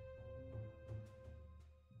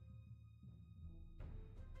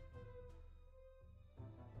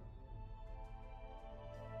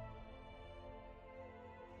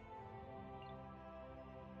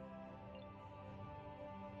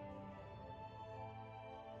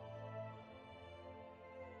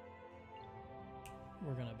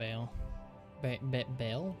 We're gonna bail.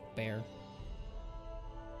 Bail? Bear.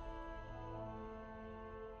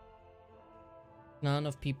 Not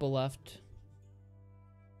enough people left.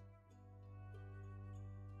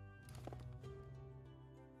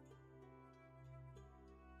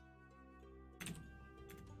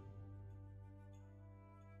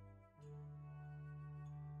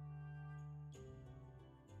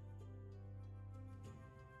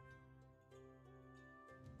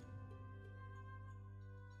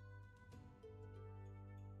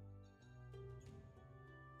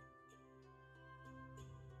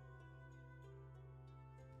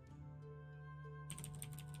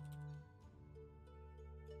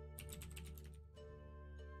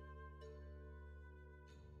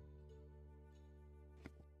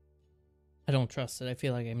 I don't trust it. I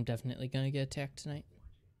feel like I'm definitely gonna get attacked tonight.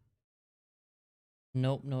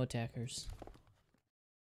 Nope, no attackers.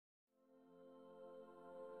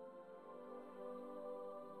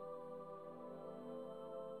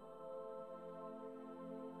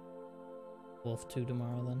 Wolf 2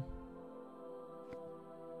 tomorrow then.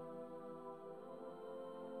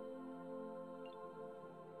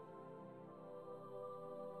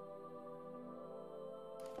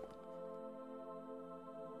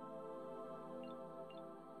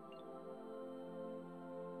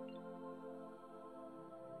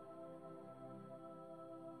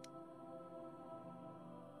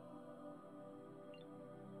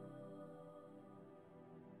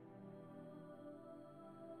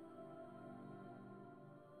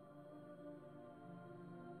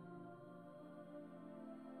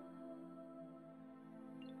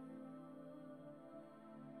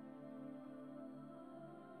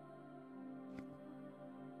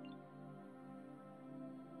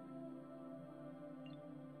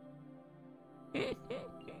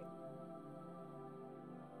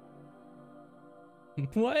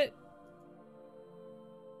 What?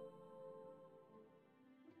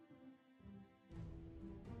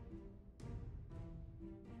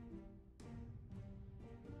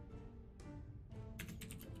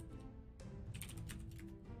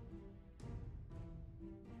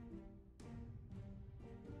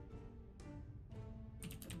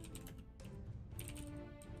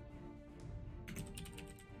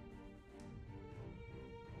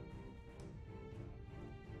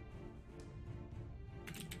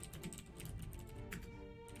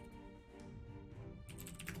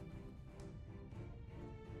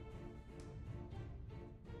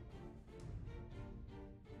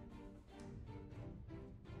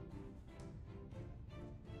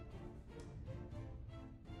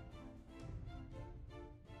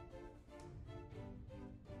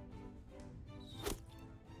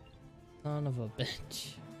 Son of a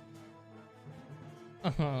bitch.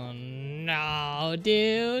 Oh no,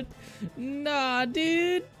 dude. Nah,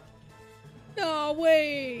 dude. No,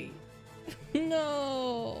 wait.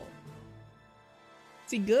 No.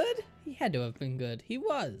 Is he good? He had to have been good. He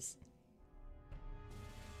was.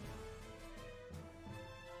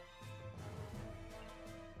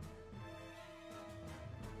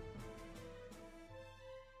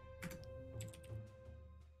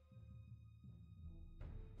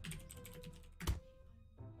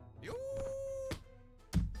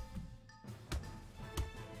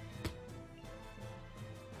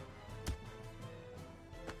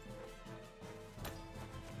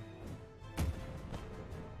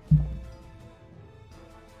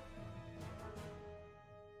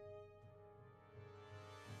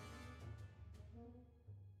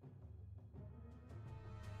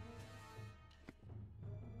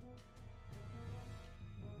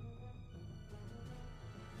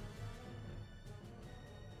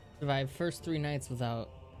 Survived first 3 nights without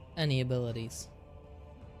any abilities.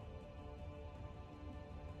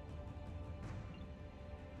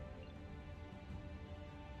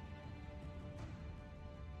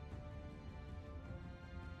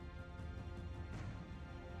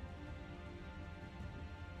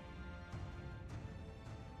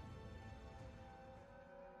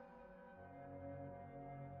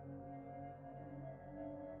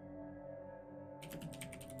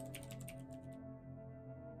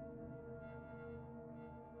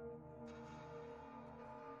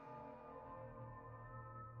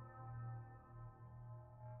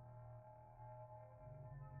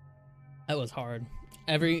 That was hard.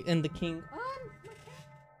 And the king.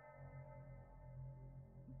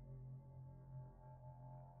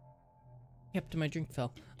 Yep, my drink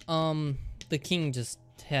fell. The king just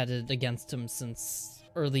had it against him since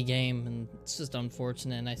early game, and it's just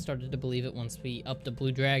unfortunate. And I started to believe it once we upped a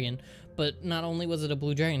blue dragon. But not only was it a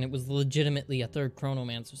blue dragon, it was legitimately a 3rd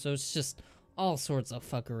chronomancer. So it's just all sorts of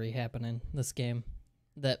fuckery happening this game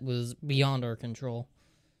that was beyond our control.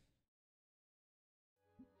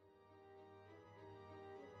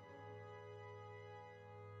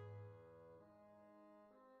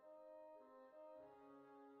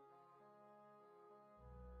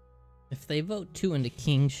 If they vote 2 into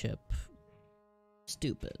kingship,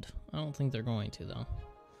 stupid. I don't think they're going to, though.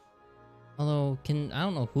 Although, I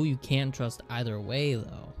don't know who you can trust either way,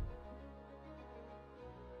 though.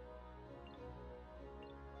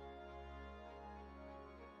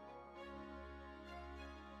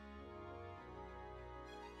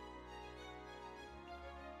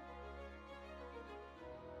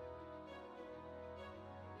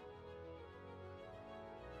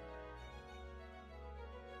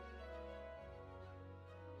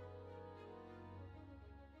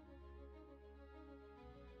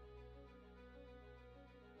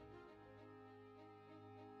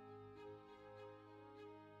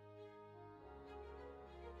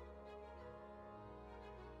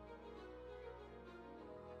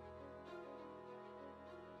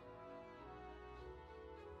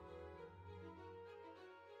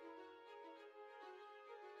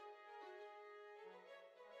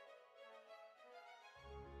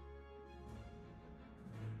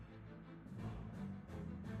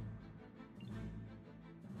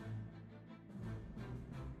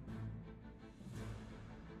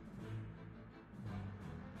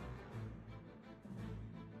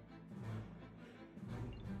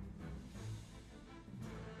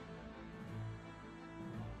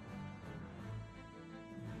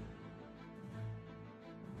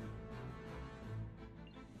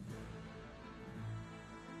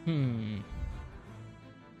 Hmm.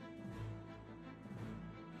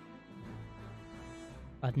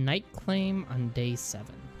 A night claim on day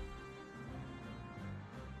 7.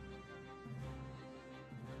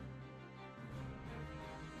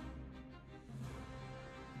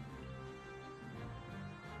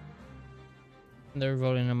 They're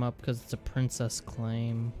voting him up because it's a princess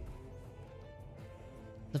claim.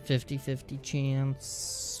 The 50-50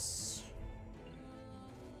 chance.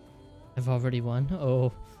 I've already won.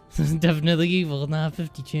 Oh, definitely evil. Not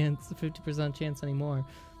 50% chance anymore.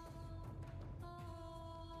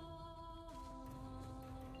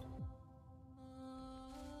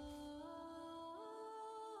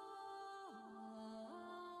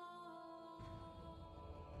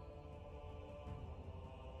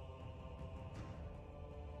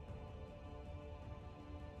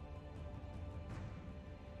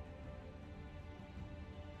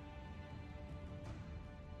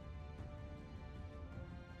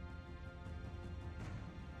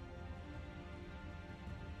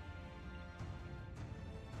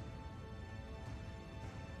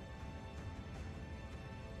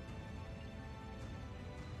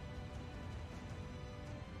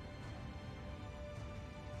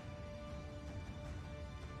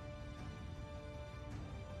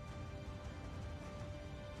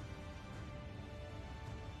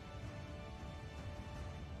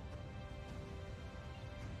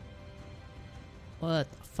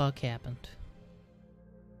 What the fuck happened?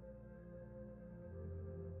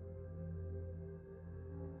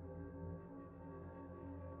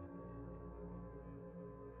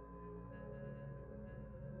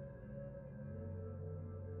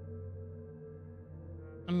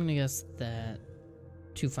 I'm gonna guess that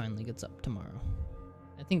 2 finally gets up tomorrow.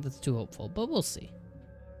 I think that's too hopeful, but we'll see.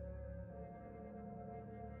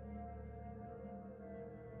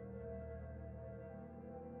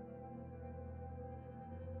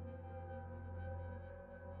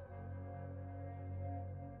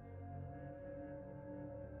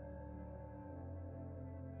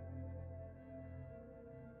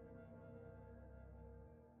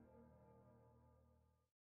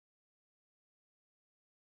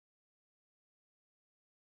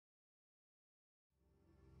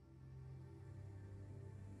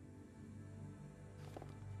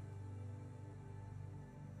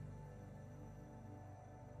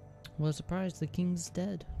 What a surprise, the king's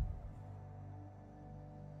dead.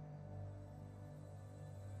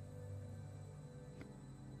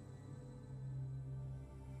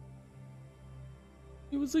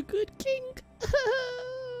 He was a good king.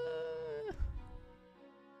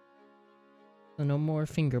 So no more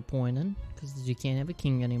finger pointing, because you can't have a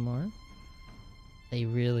king anymore. They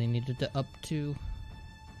really needed to up to.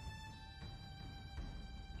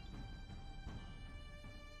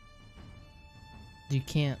 You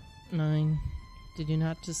can't. 9. Did you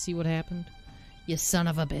not just see what happened? You son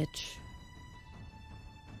of a bitch.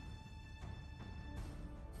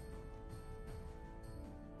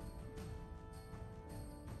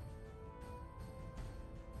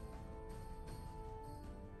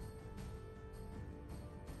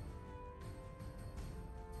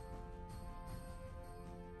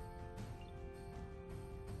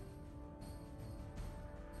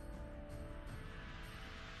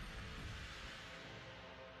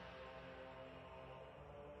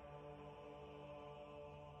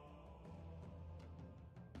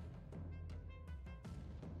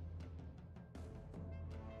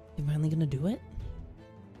 You finally gonna do it?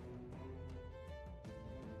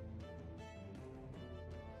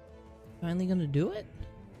 Finally gonna do it?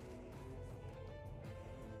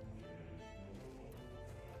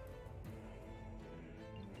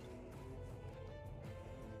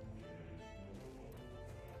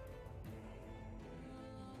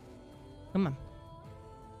 Come on.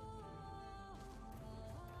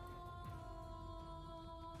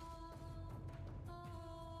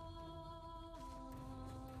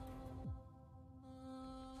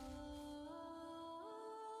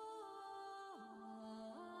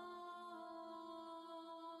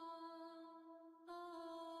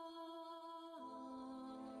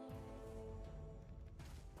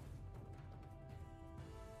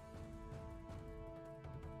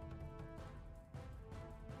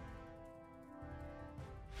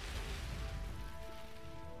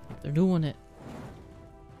 They're doing it.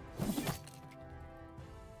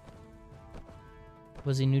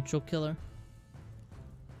 Was he neutral killer?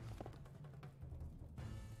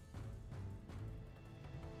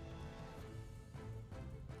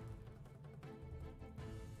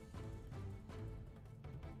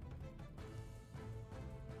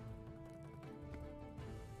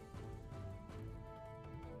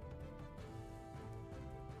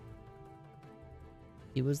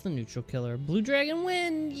 He was the neutral killer. Blue Dragon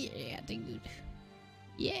win! Yeah, dude.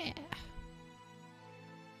 Yeah!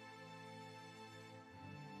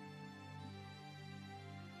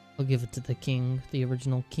 I'll give it to the king, the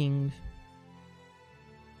original king.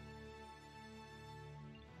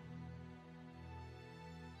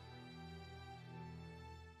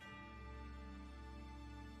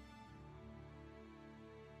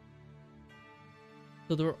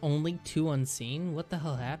 So there were only 2 unseen? What the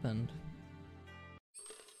hell happened?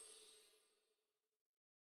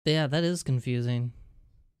 Yeah, that is confusing.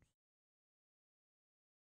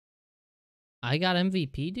 I got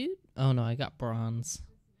MVP, dude? Oh no, I got bronze.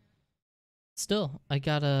 Still, I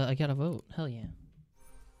got a vote. Hell yeah.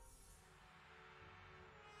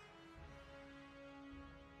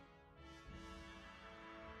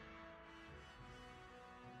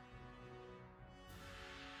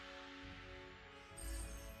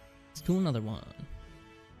 Let's do another one.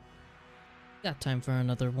 Got time for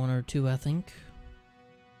another 1 or 2, I think.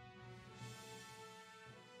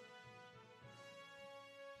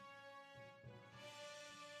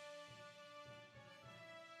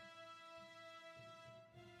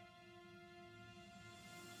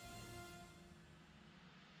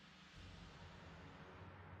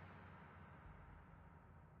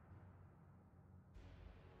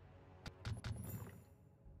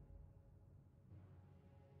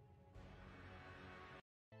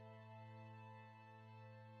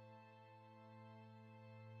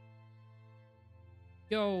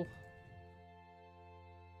 Yo.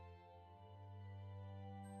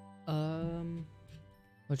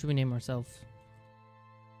 What should we name ourselves?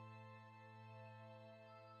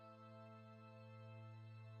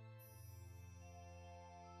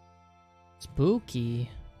 Spooky.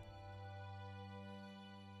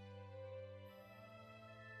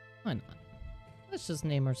 Why not? Let's just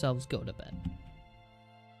name ourselves Go to Bed.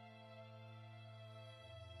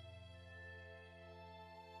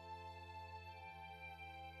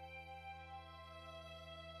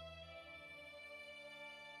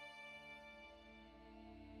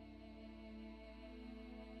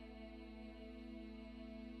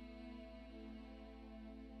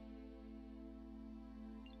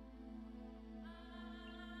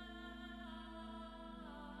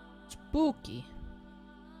 Spooky.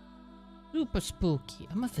 Super spooky.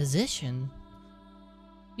 I'm a physician.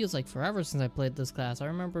 Feels like forever since I played this class. I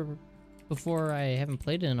remember before I haven't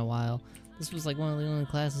played it in a while. This was like one of the only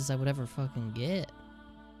classes I would ever fucking get.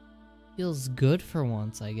 Feels good for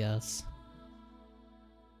once, I guess.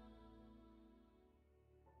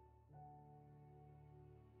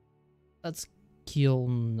 Let's kill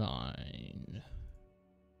 9.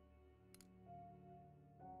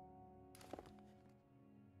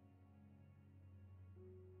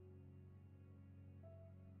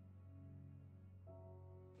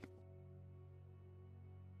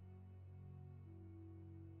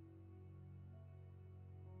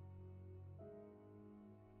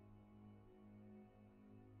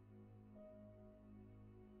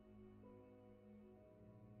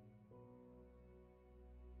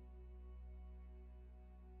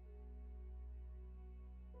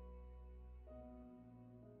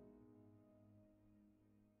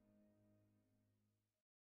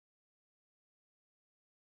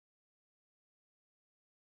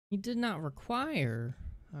 He did not require.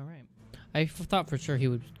 Alright. I thought for sure he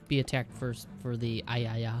would be attacked first for the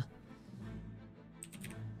ayaya.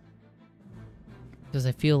 Because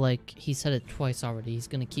I feel like he said it twice already. He's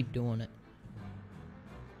gonna keep doing it.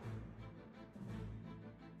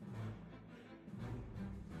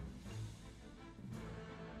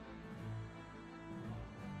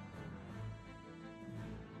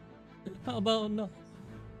 How about no?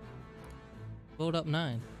 Vote up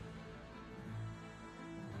 9.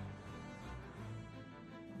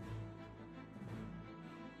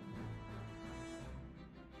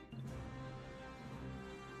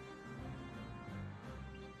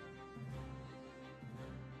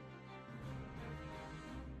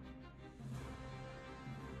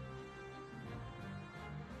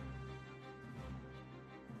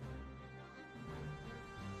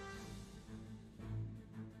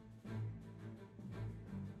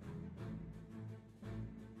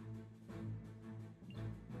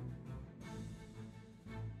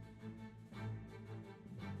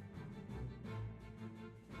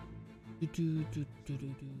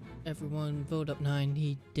 Everyone vote up 9.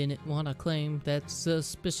 He didn't want to claim. That's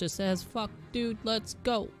suspicious as fuck, dude. Let's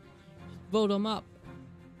go. Vote him up.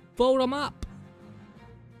 Vote him up.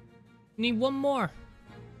 Need one more.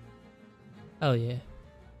 Oh yeah.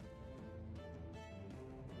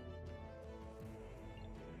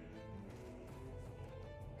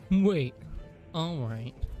 Wait. All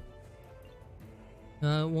right.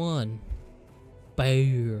 Not one.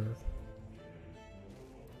 Bear.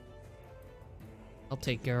 I'll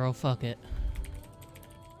take Garrow, fuck it.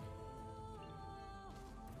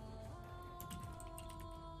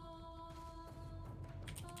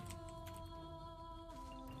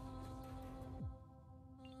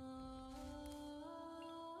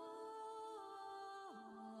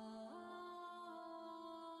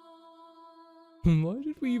 Why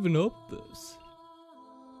did we even up this?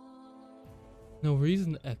 No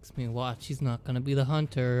reason to X me. Watch, he's not gonna be the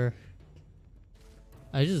hunter.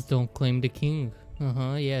 I just don't claim the king.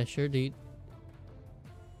 Uh-huh, yeah, sure, dude.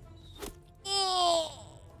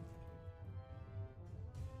 Oh!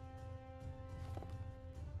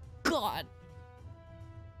 God!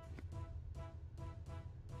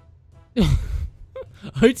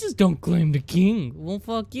 I just don't claim the king. Well,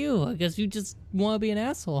 fuck you. I guess you just want to be an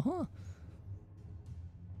asshole, huh?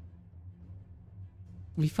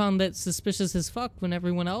 We found that suspicious as fuck when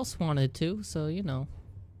everyone else wanted to, so, you know.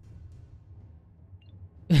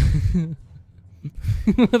 That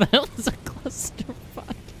was a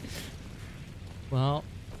clusterfuck. Well.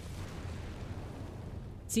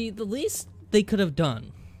 See, the least they could have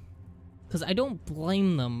done, because I don't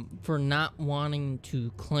blame them for not wanting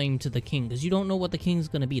to claim to the king, because you don't know what the king's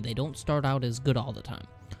going to be. They don't start out as good all the time.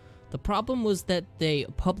 The problem was that they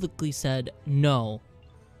publicly said, no,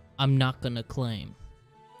 I'm not going to claim.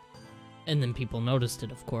 And then people noticed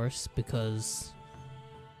it, of course, because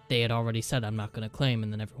they had already said, I'm not going to claim,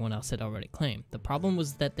 and then everyone else had already claimed. The problem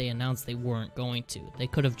was that they announced they weren't going to. They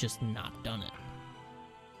could have just not done it.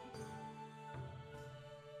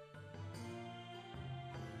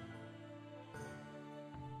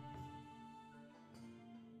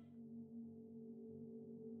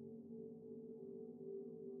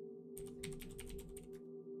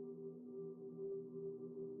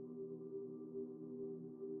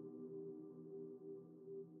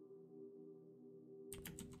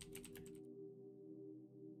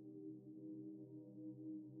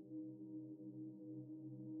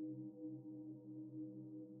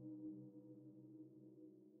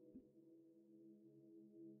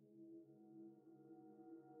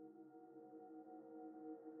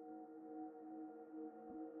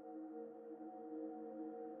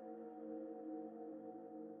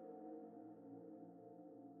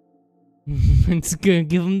 It's gonna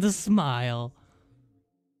give him the smile.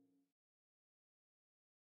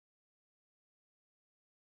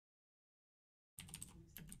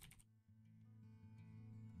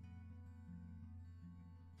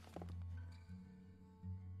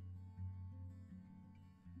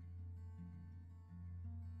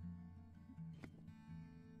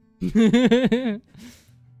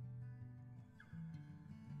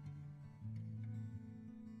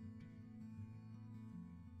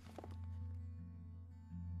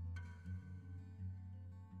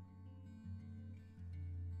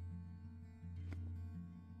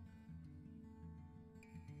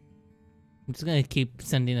 I'm just gonna keep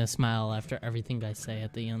sending a smile after everything I say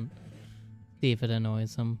at the end. See if it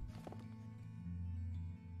annoys him.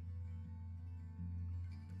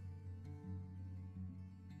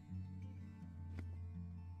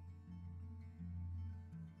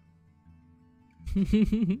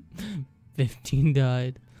 "15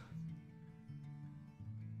 died.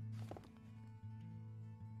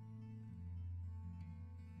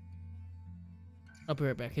 I'll be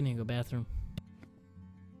right back. I need to go bathroom.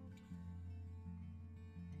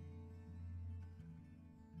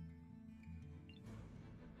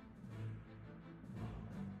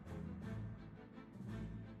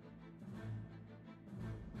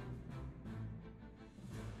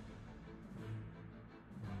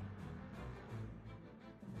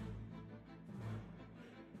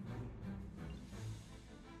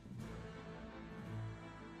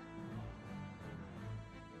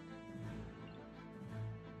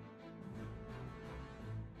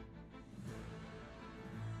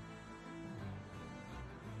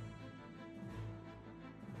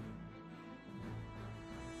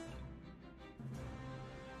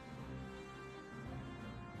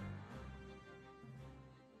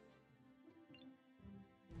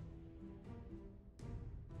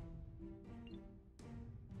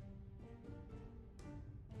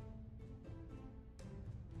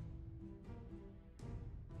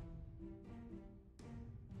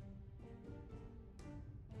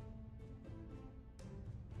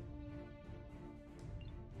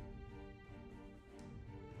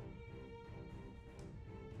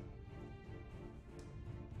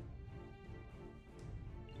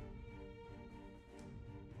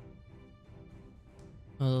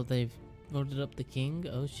 Oh, they've voted up the king?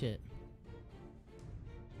 Oh shit.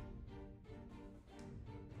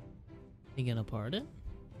 You gonna pardon?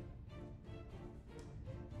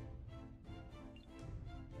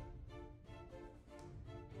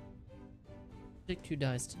 Pick 2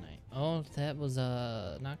 dies tonight. Oh, that was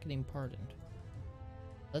not getting pardoned.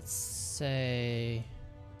 Let's say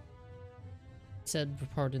said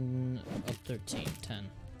pardon of 13, 10.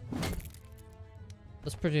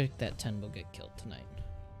 Let's predict that 10 will get killed tonight.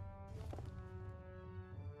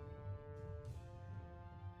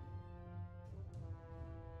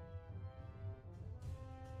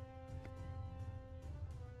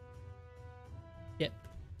 Yep.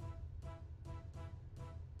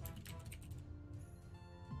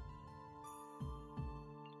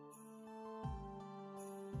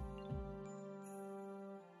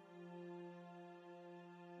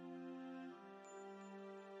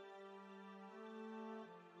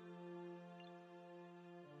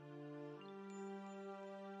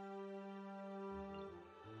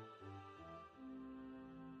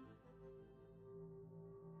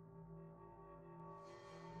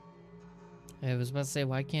 I was about to say,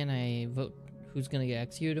 why can't I vote who's gonna get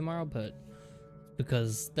executed tomorrow? But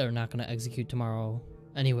because they're not gonna execute tomorrow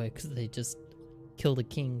anyway, because they just killed a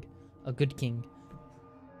king, a good king.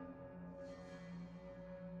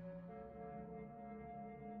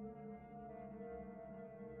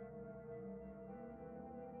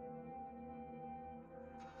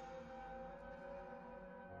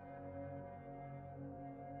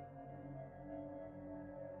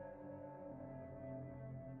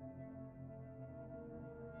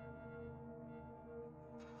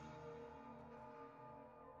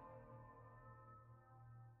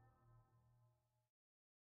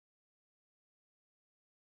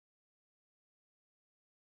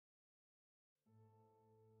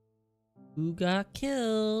 Who got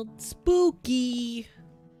killed? Spooky!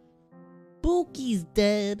 Spooky's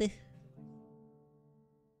dead!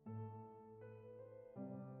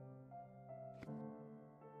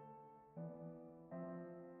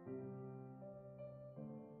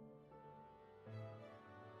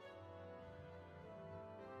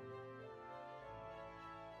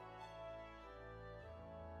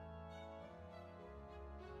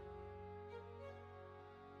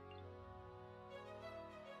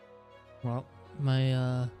 Well,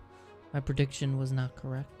 my prediction was not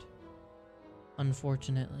correct.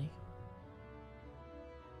 Unfortunately.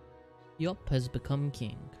 Yup has become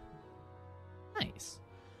king. Nice.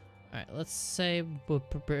 Alright, let's say we'll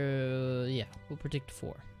predict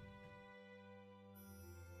 4.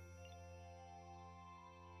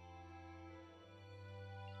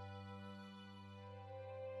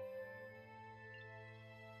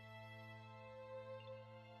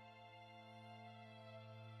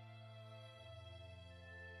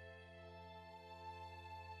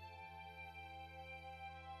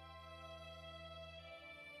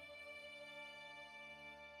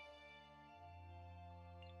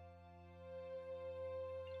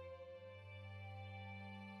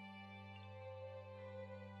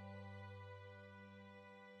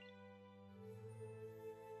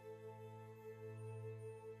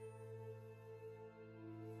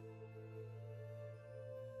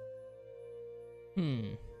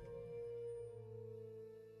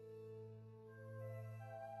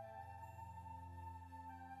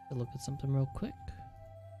 Look at something real quick.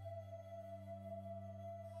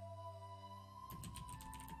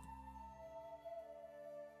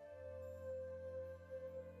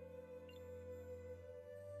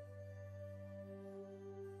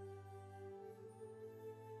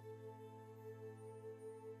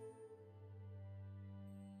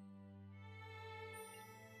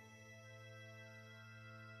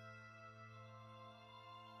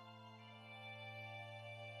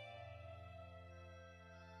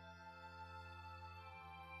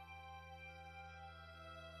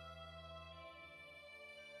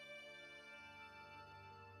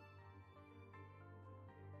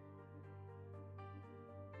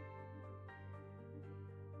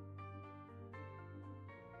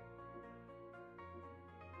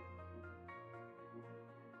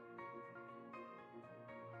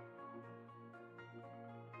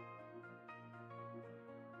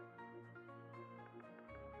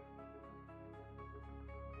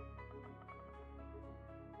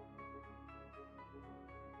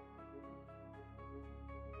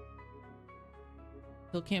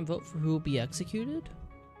 Still can't vote for who will be executed?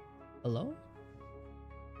 Hello?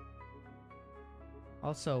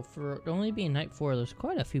 Also, for it only being night 4, there's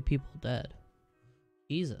quite a few people dead.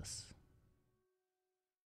 Jesus.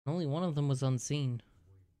 Only one of them was unseen.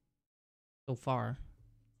 So far.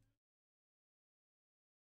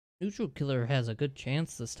 Neutral Killer has a good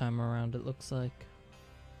chance this time around, it looks like.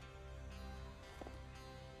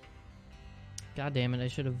 God damn it, I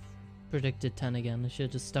should have predicted 10 again. I should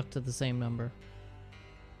have just stuck to the same number.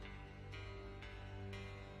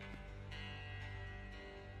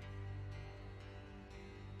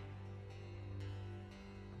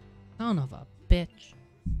 Son of a bitch.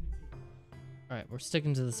 Alright, we're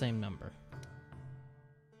sticking to the same number.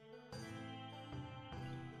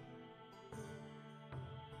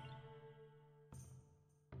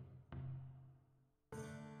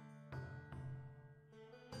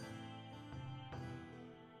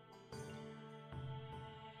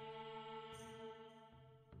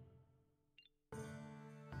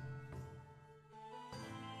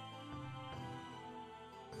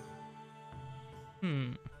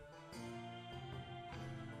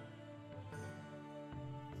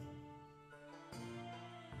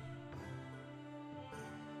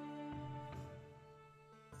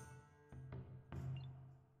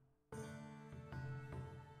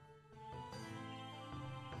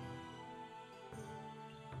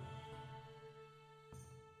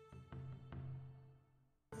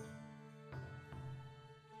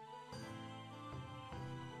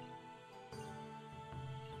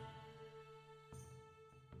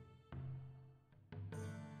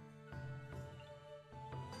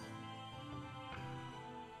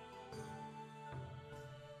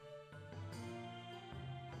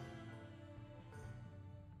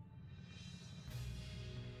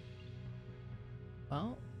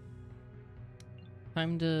 Well,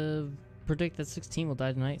 time to predict that 16 will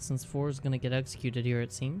die tonight since 4 is going to get executed here,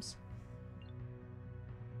 it seems.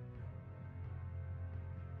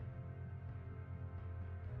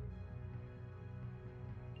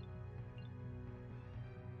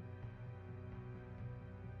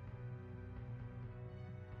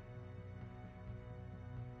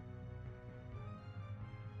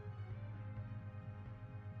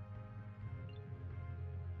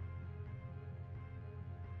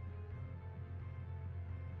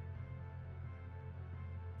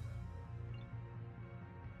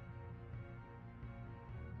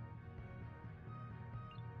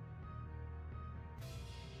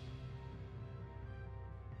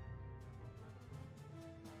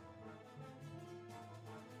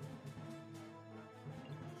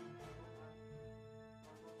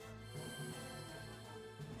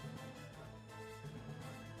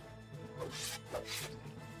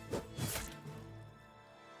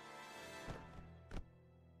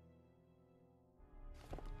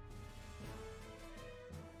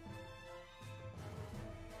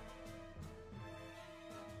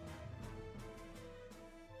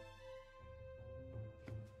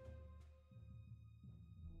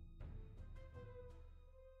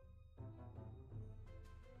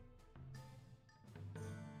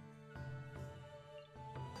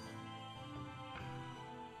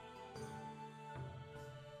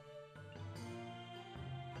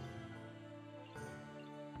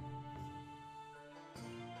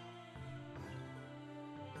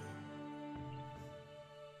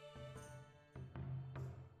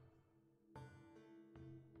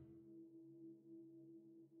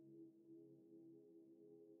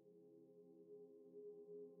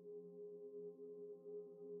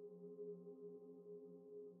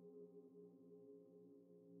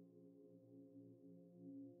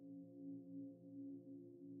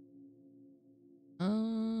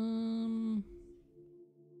 Um,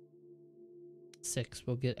 6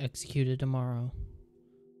 will get executed tomorrow.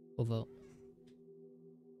 We'll vote.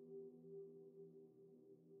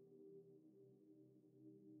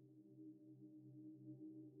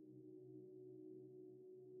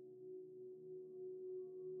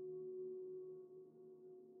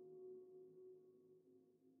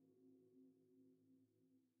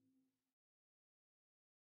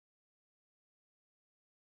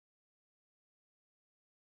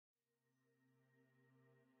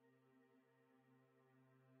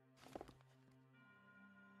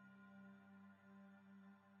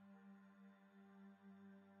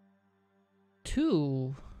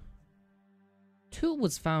 Two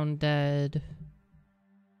was found dead.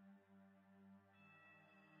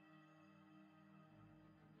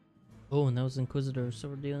 Oh, and that was Inquisitor, so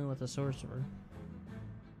we're dealing with a sorcerer.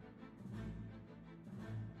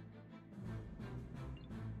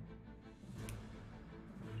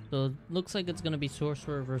 So it looks like it's gonna be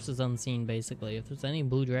sorcerer versus unseen, basically. If there's any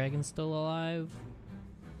blue dragons still alive,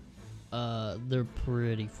 they're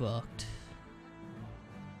pretty fucked.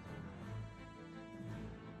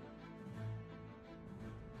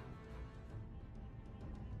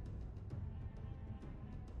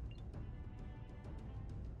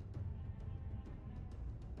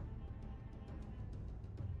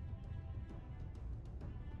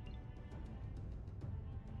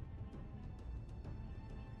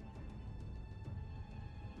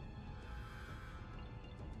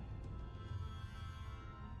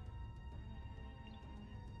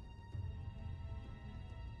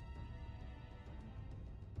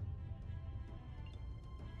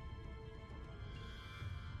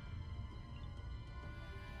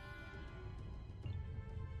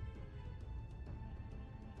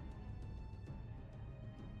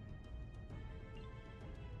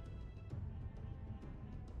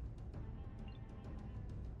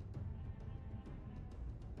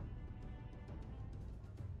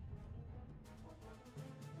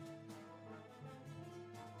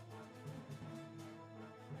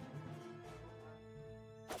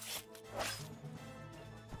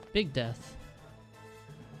 Big death.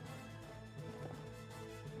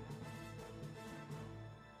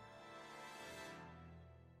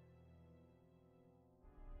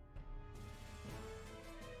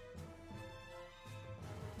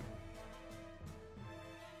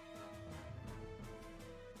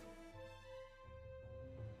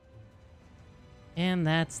 And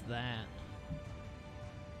that's that.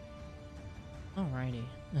 Alrighty.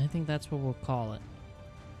 I think that's what we'll call it.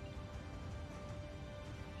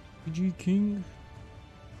 GG King.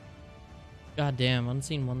 God damn,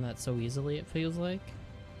 Unseen won that so easily, it feels like.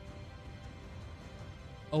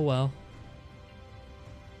 Oh well.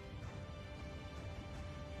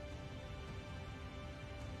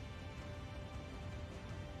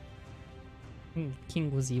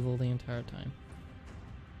 King was evil the entire time.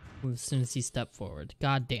 As soon as he stepped forward.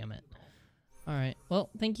 God damn it. Alright,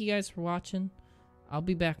 well, thank you guys for watching. I'll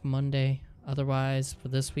be back Monday. Otherwise, for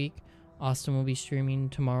this week, Austin will be streaming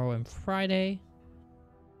tomorrow and Friday.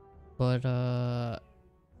 But,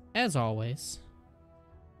 as always,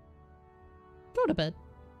 go to bed.